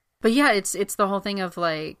uses. But yeah, it's the whole thing of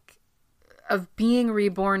like, of being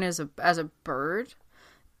reborn as a bird,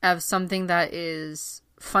 of something that is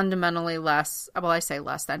fundamentally less, well, I say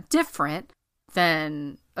less than, different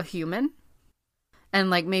than a human.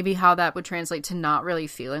 And like maybe how that would translate to not really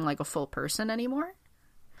feeling like a full person anymore.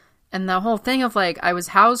 And the whole thing of like, I was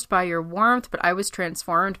housed by your warmth, but I was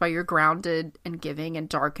transformed by your grounded and giving and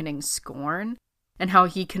darkening scorn. And how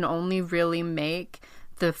he can only really make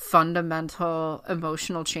the fundamental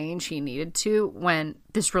emotional change he needed to when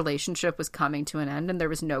this relationship was coming to an end and there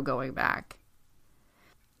was no going back.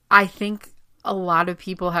 I think a lot of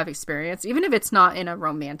people have experienced, even if it's not in a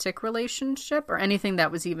romantic relationship or anything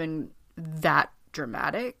that was even that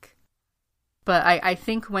dramatic. But I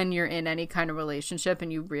think when you're in any kind of relationship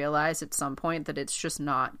and you realize at some point that it's just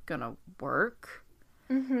not gonna work,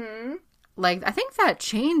 like, I think that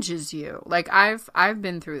changes you. Like, I've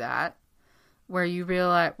been through that, where you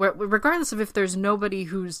realize, regardless of if there's nobody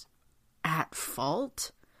who's at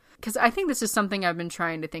fault, because I think this is something I've been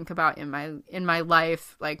trying to think about in my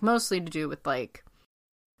life, like mostly to do with like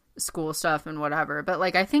school stuff and whatever. But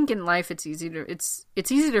like, I think in life it's easy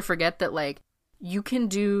to forget that like you can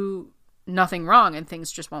do nothing wrong and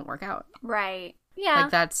things just won't work out. Right. Yeah.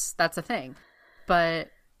 Like that's a thing.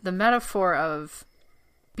 But the metaphor of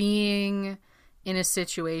being in a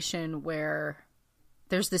situation where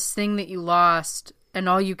there's this thing that you lost and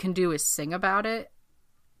all you can do is sing about it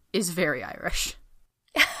is very Irish.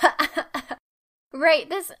 Right.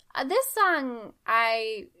 This song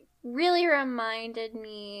really reminded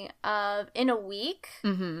me of In a Week.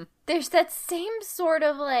 Mm-hmm. There's that same sort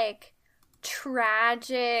of like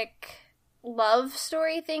tragic love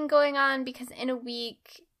story thing going on, because in a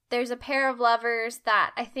week there's a pair of lovers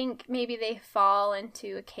that I think maybe they fall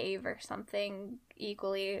into a cave or something,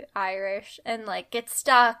 equally Irish, and like get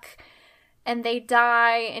stuck and they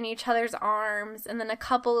die in each other's arms, and then a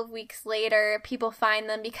couple of weeks later people find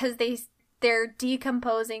them because their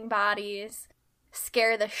decomposing bodies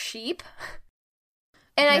scare the sheep.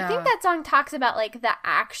 And I think that song talks about like the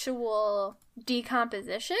actual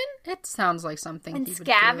decomposition. It sounds like something and he would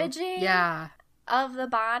scavenging do. of the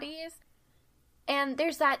bodies. And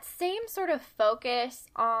there's that same sort of focus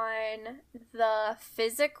on the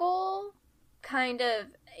physical kind of,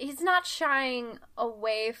 he's not shying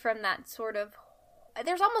away from that sort of,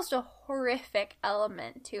 there's almost a horrific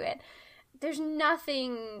element to it. There's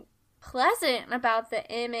nothing pleasant about the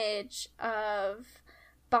image of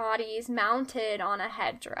bodies mounted on a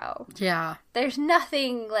hedgerow. Yeah. There's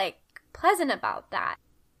nothing like pleasant about that.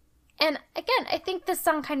 And again, I think this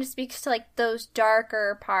song kind of speaks to like those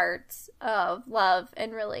darker parts of love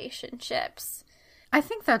and relationships. I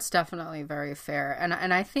think that's definitely very fair. And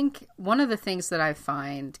I think one of the things that I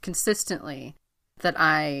find consistently that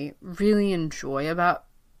I really enjoy about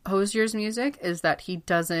Hozier's music is that he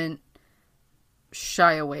doesn't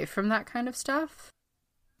shy away from that kind of stuff.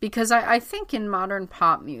 Because I think in modern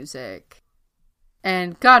pop music,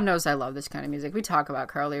 and God knows I love this kind of music. We talk about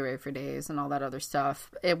Carly Rae for days and all that other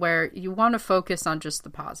stuff, where you want to focus on just the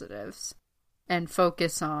positives and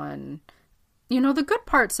focus on, you know, the good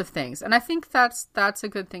parts of things. And I think that's a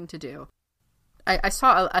good thing to do. I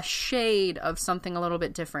saw a shade of something a little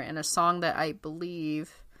bit different in a song that I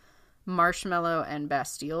believe Marshmello and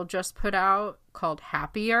Bastille just put out called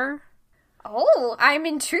Happier. Oh, I'm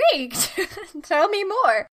intrigued. Tell me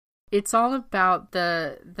more. It's all about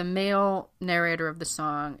the male narrator of the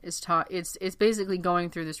song it's basically going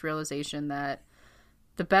through this realization that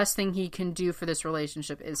the best thing he can do for this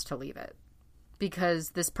relationship is to leave it,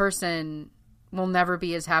 because this person will never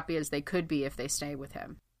be as happy as they could be if they stay with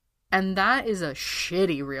him. And that is a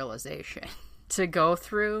shitty realization to go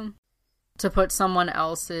through, to put someone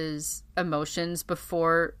else's emotions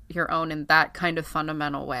before your own in that kind of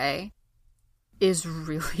fundamental way is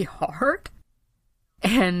really hard.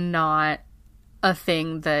 And not a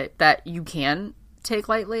thing that you can take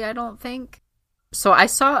lightly, I don't think. So I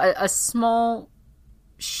saw a small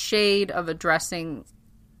shade of addressing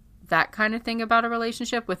that kind of thing about a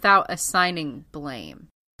relationship without assigning blame.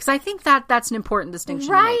 Because I think that's an important distinction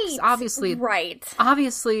to make. Obviously,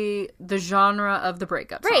 obviously, the genre of the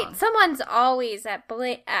breakup song. Right. Someone's always at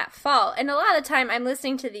fault. And a lot of the time I'm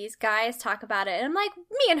listening to these guys talk about it, and I'm like,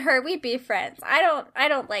 me and her, we'd be friends. I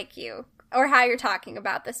don't like you. Or how you're talking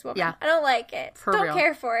about this woman. Yeah. I don't like it. Don't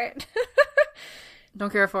care for it.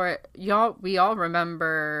 Don't care for it. We all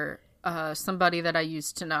remember Somebody That I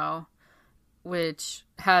Used to Know, which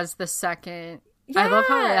has the second. Yeah. I love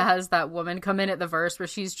how it has that woman come in at the verse where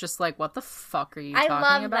she's just like, "What the fuck are you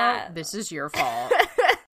talking about? That. This is your fault."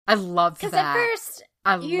 I loved that. Because at first,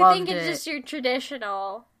 you think it's just your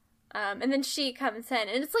traditional, and then she comes in,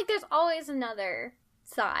 and it's like there's always another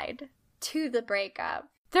side to the breakup.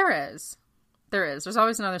 There is. There's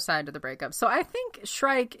always another side to the breakup. So I think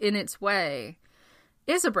Shrike, in its way,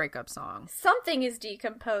 is a breakup song. Something is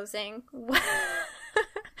decomposing.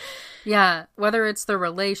 Yeah, whether it's the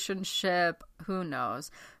relationship, who knows?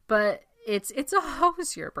 But it's a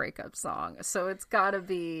Hozier breakup song, so it's got to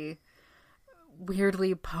be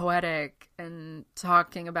weirdly poetic and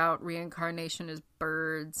talking about reincarnation as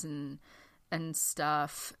birds and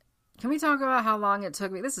stuff. Can we talk about how long it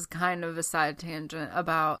took me? This is kind of a side tangent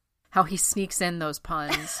about how he sneaks in those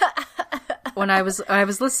puns. When I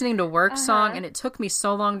was listening to Work Song, and it took me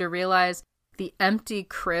so long to realize the empty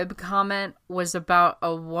crib comment was about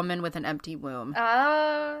a woman with an empty womb.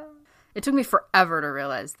 It took me forever to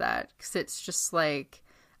realize that, because it's just like,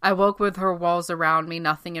 I woke with her walls around me,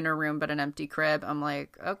 nothing in her room but an empty crib. I'm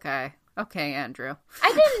like, okay, Andrew.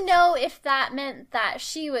 I didn't know if that meant that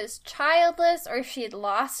she was childless or if she had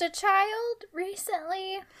lost a child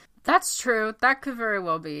recently. That's true. That could very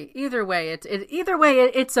well be. Either way,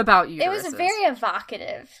 it's about uteruses. It was very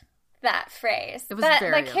evocative, that phrase. It was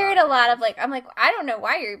very that carried a lot of like, I'm like, I don't know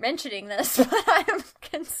why you're mentioning this, but I am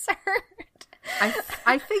concerned.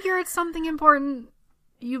 I figure it's something important.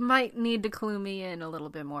 You might need to clue me in a little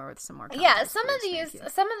bit more with some more context. Yeah,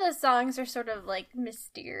 some of the songs are sort of like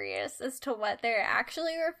mysterious as to what they're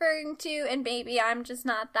actually referring to, and maybe I'm just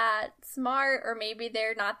not that smart, or maybe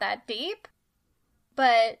they're not that deep.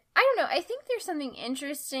 But I don't know, I think there's something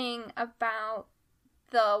interesting about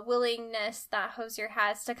the willingness that Hozier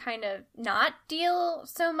has to kind of not deal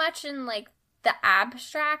so much in like the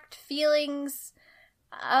abstract feelings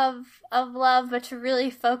of love, but to really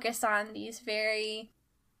focus on these very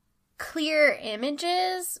clear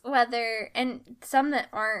images, and some that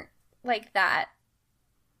aren't like that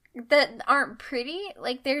aren't pretty.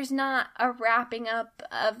 Like, there's not a wrapping up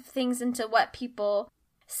of things into what people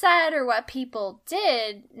said or what people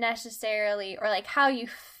did necessarily, or like how you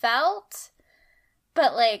felt,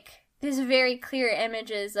 but like these very clear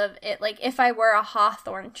images of it. Like, if I were a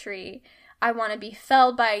hawthorn tree, I want to be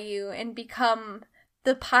felled by you and become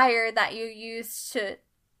the pyre that you use to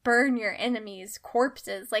burn your enemies'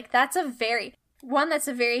 corpses. Like, that's a very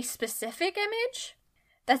specific image.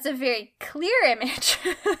 That's a very clear image.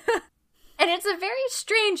 And it's a very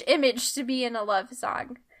strange image to be in a love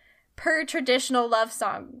song, per traditional love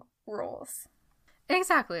song rules.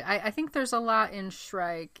 Exactly. I think there's a lot in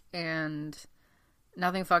Shrike and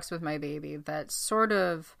Nothing Fucks With My Baby that sort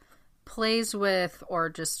of plays with, or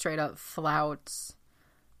just straight up flouts,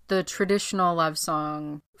 the traditional love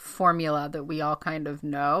song formula that we all kind of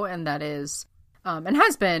know, and that is, and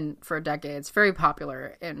has been for decades, very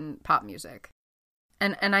popular in pop music.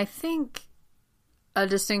 And I think a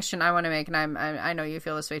distinction I want to make, and I know you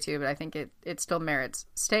feel this way too, but I think it still merits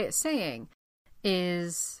saying,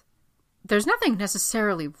 is there's nothing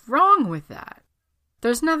necessarily wrong with that.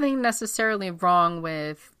 There's nothing necessarily wrong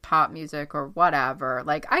with pop music or whatever.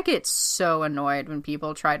 Like, I get so annoyed when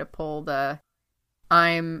people try to pull the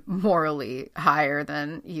I'm morally higher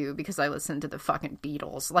than you because I listen to the fucking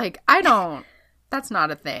Beatles. Like, that's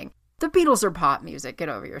not a thing. The Beatles are pop music, get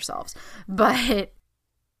over yourselves. But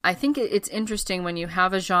I think it's interesting when you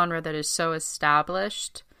have a genre that is so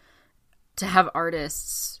established to have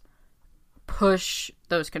artists push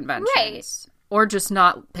those conventions. Right. Or just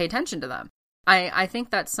not pay attention to them. I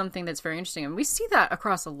think that's something that's very interesting. And we see that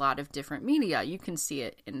across a lot of different media. You can see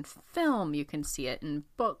it in film. You can see it in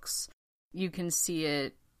books. You can see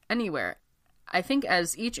it anywhere. I think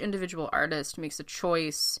as each individual artist makes a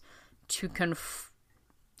choice to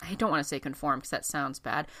I don't want to say conform because that sounds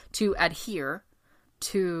bad, to adhere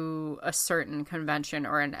to a certain convention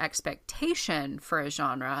or an expectation for a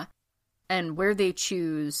genre, and where they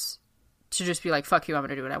choose to just be like, fuck you, I'm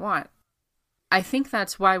going to do what I want. I think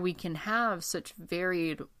that's why we can have such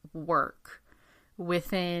varied work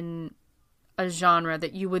within a genre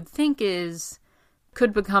that you would think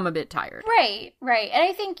could become a bit tired. Right. And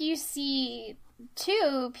I think you see,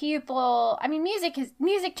 too, people, I mean,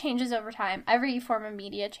 music changes over time. Every form of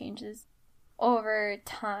media changes over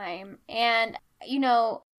time. And, you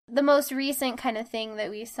know, the most recent kind of thing that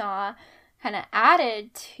we saw kind of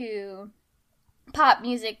added to pop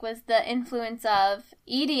music was the influence of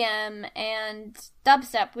EDM and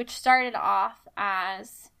dubstep, which started off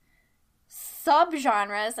as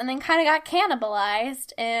subgenres and then kind of got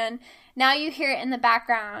cannibalized and Now you hear it in the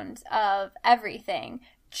background of everything.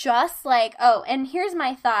 Just like, oh, and here's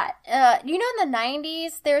my thought. You know, in the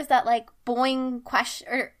 90s, there's that, like, boing question,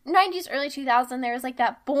 or 90s, early 2000s, there was, like,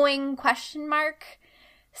 that boing question mark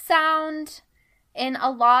sound in a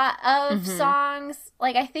lot of songs.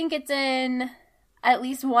 Like, I think it's in at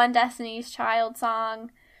least one Destiny's Child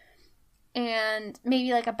song, and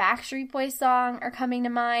maybe, like, a Backstreet Boys song are coming to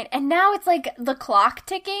mind. And now it's, like, the clock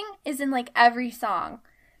ticking is in, like, every song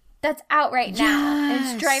that's out right now. And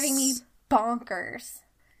it's driving me bonkers.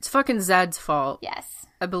 It's fucking Zed's fault. Yes.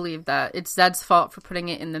 I believe that. It's Zed's fault for putting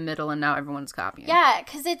it in the middle and now everyone's copying. Yeah,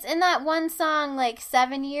 because it's in that one song, like,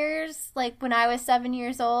 7 years, like, when I was 7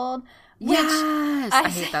 years old. Which yes! I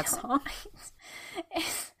hate that song.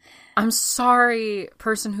 I'm sorry,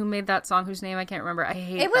 person who made that song, whose name I can't remember. I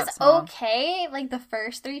hate that song. It was okay, like, the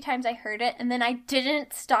first 3 times I heard it, and then I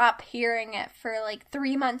didn't stop hearing it for, like,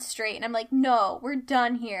 3 months straight, and I'm like, no, we're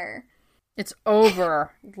done here. It's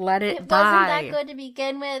over. Let it die. It wasn't that good to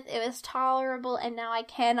begin with. It was tolerable, and now I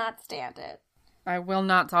cannot stand it. I will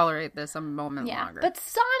not tolerate this a moment longer. But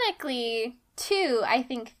sonically, too, I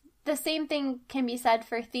think the same thing can be said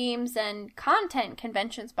for themes and content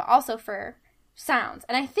conventions, but also for sounds.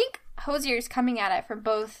 And I think Hozier's coming at it from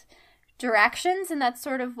both directions, and that's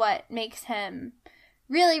sort of what makes him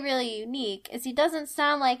really, really unique, is he doesn't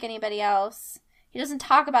sound like anybody else. He doesn't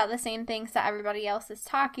talk about the same things that everybody else is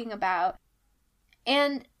talking about.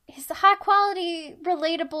 And his high quality,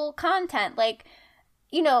 relatable content. Like,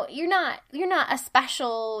 you know, you're not a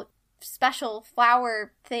special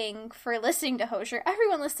flower thing for listening to Hozier.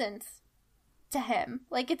 Everyone listens to him.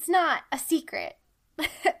 Like, it's not a secret.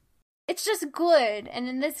 It's just good. And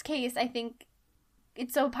in this case, I think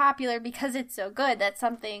it's so popular because it's so good that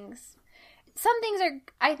some things are,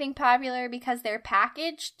 I think, popular because they're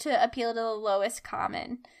packaged to appeal to the lowest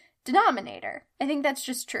common denominator. I think that's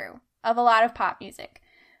just true of a lot of pop music.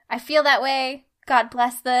 I feel that way. God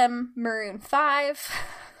bless them. Maroon 5.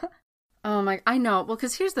 Oh my, I know. Well,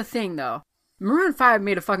 because here's the thing, though. Maroon 5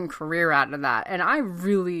 made a fucking career out of that, and I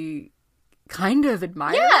really kind of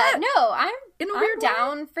admire that. Yeah, no, I'm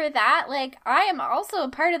down for that. Like, I am also a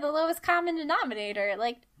part of the lowest common denominator.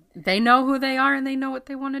 Like, they know who they are and they know what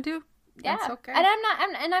they want to do. Yeah, that's okay. And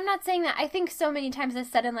I'm not saying that. I think so many times it's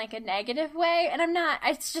said in, like, a negative way, and I'm not.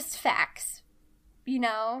 It's just facts. You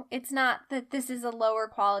know, it's not that this is a lower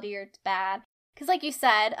quality or it's bad. Because, like you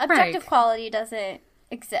said, objective quality doesn't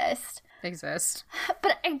exist.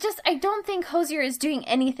 But I don't think Hozier is doing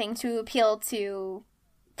anything to appeal to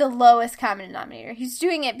the lowest common denominator. He's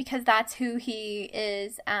doing it because that's who he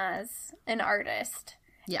is as an artist.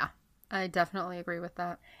 Yeah, I definitely agree with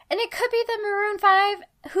that. And it could be that Maroon 5,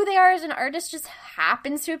 who they are as an artist, just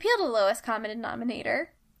happens to appeal to the lowest common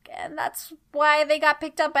denominator. And that's why they got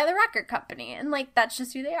picked up by the record company. And, like, that's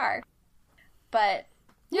just who they are. But,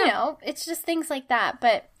 you know, it's just things like that.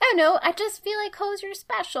 But, I don't know, I just feel like Hozier's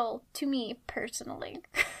special to me, personally.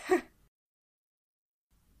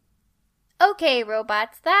 Okay,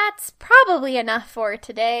 robots, that's probably enough for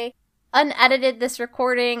today. Unedited, this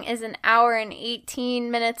recording is 1 hour and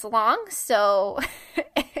 18 minutes long, so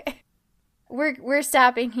we're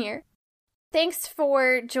stopping here. Thanks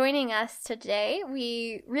for joining us today.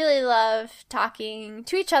 We really love talking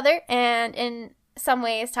to each other and in some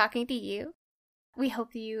ways talking to you. We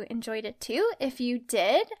hope you enjoyed it too. If you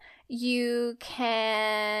did, you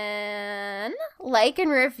can like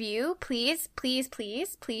and review. Please, please,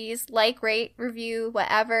 please, please like, rate, review,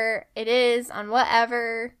 whatever it is on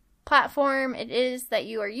whatever platform it is that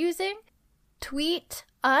you are using. Tweet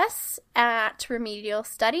us at Remedial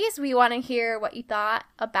Studies. We want to hear what you thought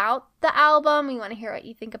about the album. We want to hear what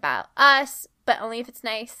you think about us, but only if it's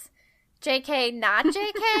nice. JK, not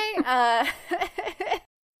JK.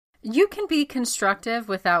 You can be constructive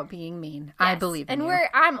without being mean. Yes, I believe in you. And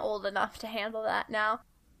I'm old enough to handle that now.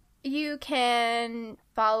 You can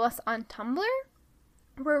follow us on Tumblr.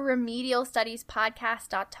 We're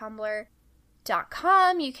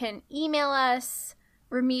remedialstudiespodcast.tumblr.com. You can email us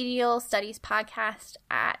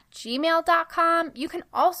remedialstudiespodcast@gmail.com. You can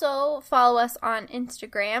also follow us on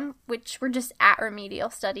Instagram, which we're just at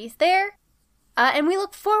Remedial Studies there. And we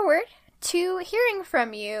look forward to hearing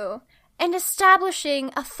from you and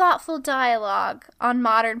establishing a thoughtful dialogue on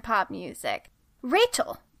modern pop music.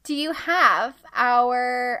 Rachel, do you have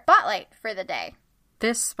our spotlight for the day?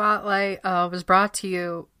 This spotlight was brought to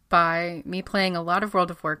you by me playing a lot of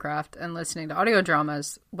World of Warcraft and listening to audio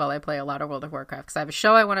dramas while I play a lot of World of Warcraft, because I have a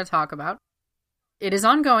show I want to talk about. It is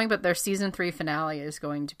ongoing, but their season 3 finale is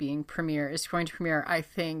going to premiere, I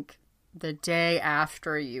think, the day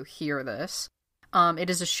after you hear this. It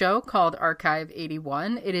is a show called Archive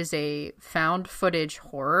 81. It is a found footage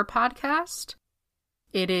horror podcast.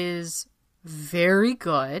 It is very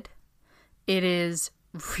good. It is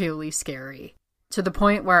really scary to the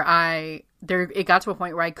point where it got to a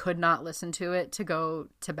point where I could not listen to it to go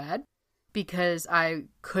to bed because I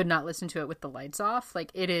could not listen to it with the lights off.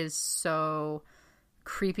 Like, it is so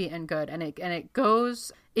creepy and good. And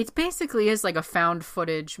it basically is like a found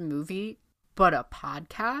footage movie, but a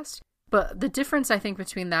podcast. But the difference I think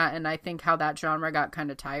between that and I think how that genre got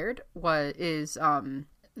kind of tired is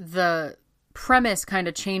the premise kind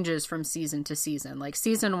of changes from season to season. Like,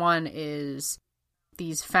 season 1 is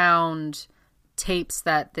these found tapes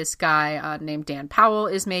that this guy named Dan Powell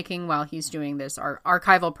is making while he's doing this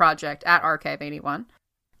archival project at Archive 81.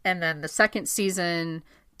 And then the second season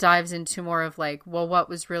dives into more of like, well, what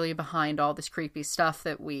was really behind all this creepy stuff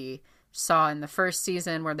that we saw in the first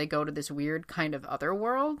season where they go to this weird kind of other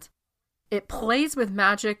world. It plays with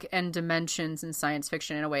magic and dimensions and science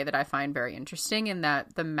fiction in a way that I find very interesting, in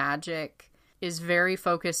that the magic is very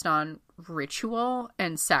focused on ritual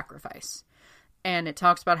and sacrifice. And it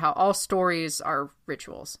talks about how all stories are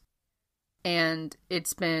rituals. And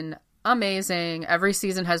it's been amazing. Every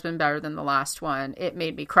season has been better than the last one. It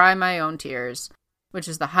made me cry my own tears, which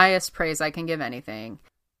is the highest praise I can give anything.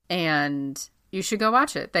 And you should go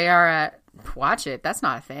watch it. Watch it. That's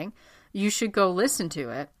not a thing. You should go listen to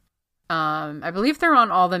it. I believe they're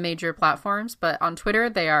on all the major platforms, but on Twitter,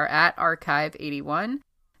 they are at Archive81,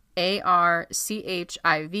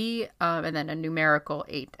 ARCHIV, and then a numerical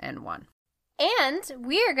 8 and 1. And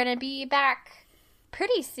we are going to be back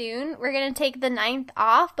pretty soon. We're going to take the 9th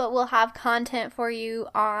off, but we'll have content for you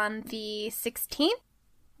on the 16th.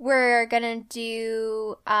 We're going to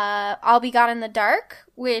do I'll Be Gone in the Dark,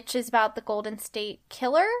 which is about the Golden State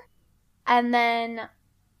Killer. And then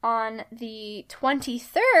on the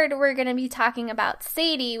 23rd, we're going to be talking about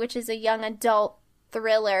Sadie, which is a young adult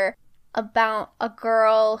thriller about a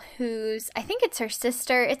girl who's, I think it's her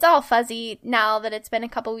sister. It's all fuzzy now that it's been a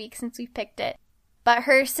couple weeks since we picked it. But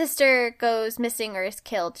her sister goes missing or is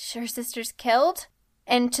killed. Her sister's killed.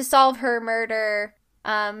 And to solve her murder,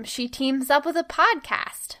 she teams up with a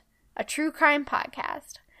podcast, a true crime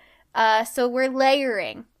podcast. So we're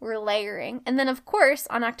layering. And then, of course,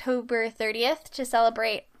 on October 30th, to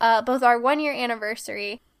celebrate both our 1-year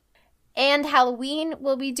anniversary and Halloween,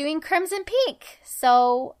 we'll be doing Crimson Peak.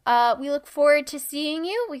 So we look forward to seeing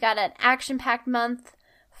you. We got an action-packed month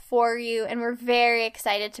for you, and we're very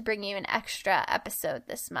excited to bring you an extra episode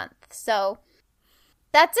this month. So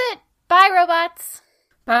that's it. Bye, robots.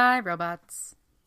 Bye, robots.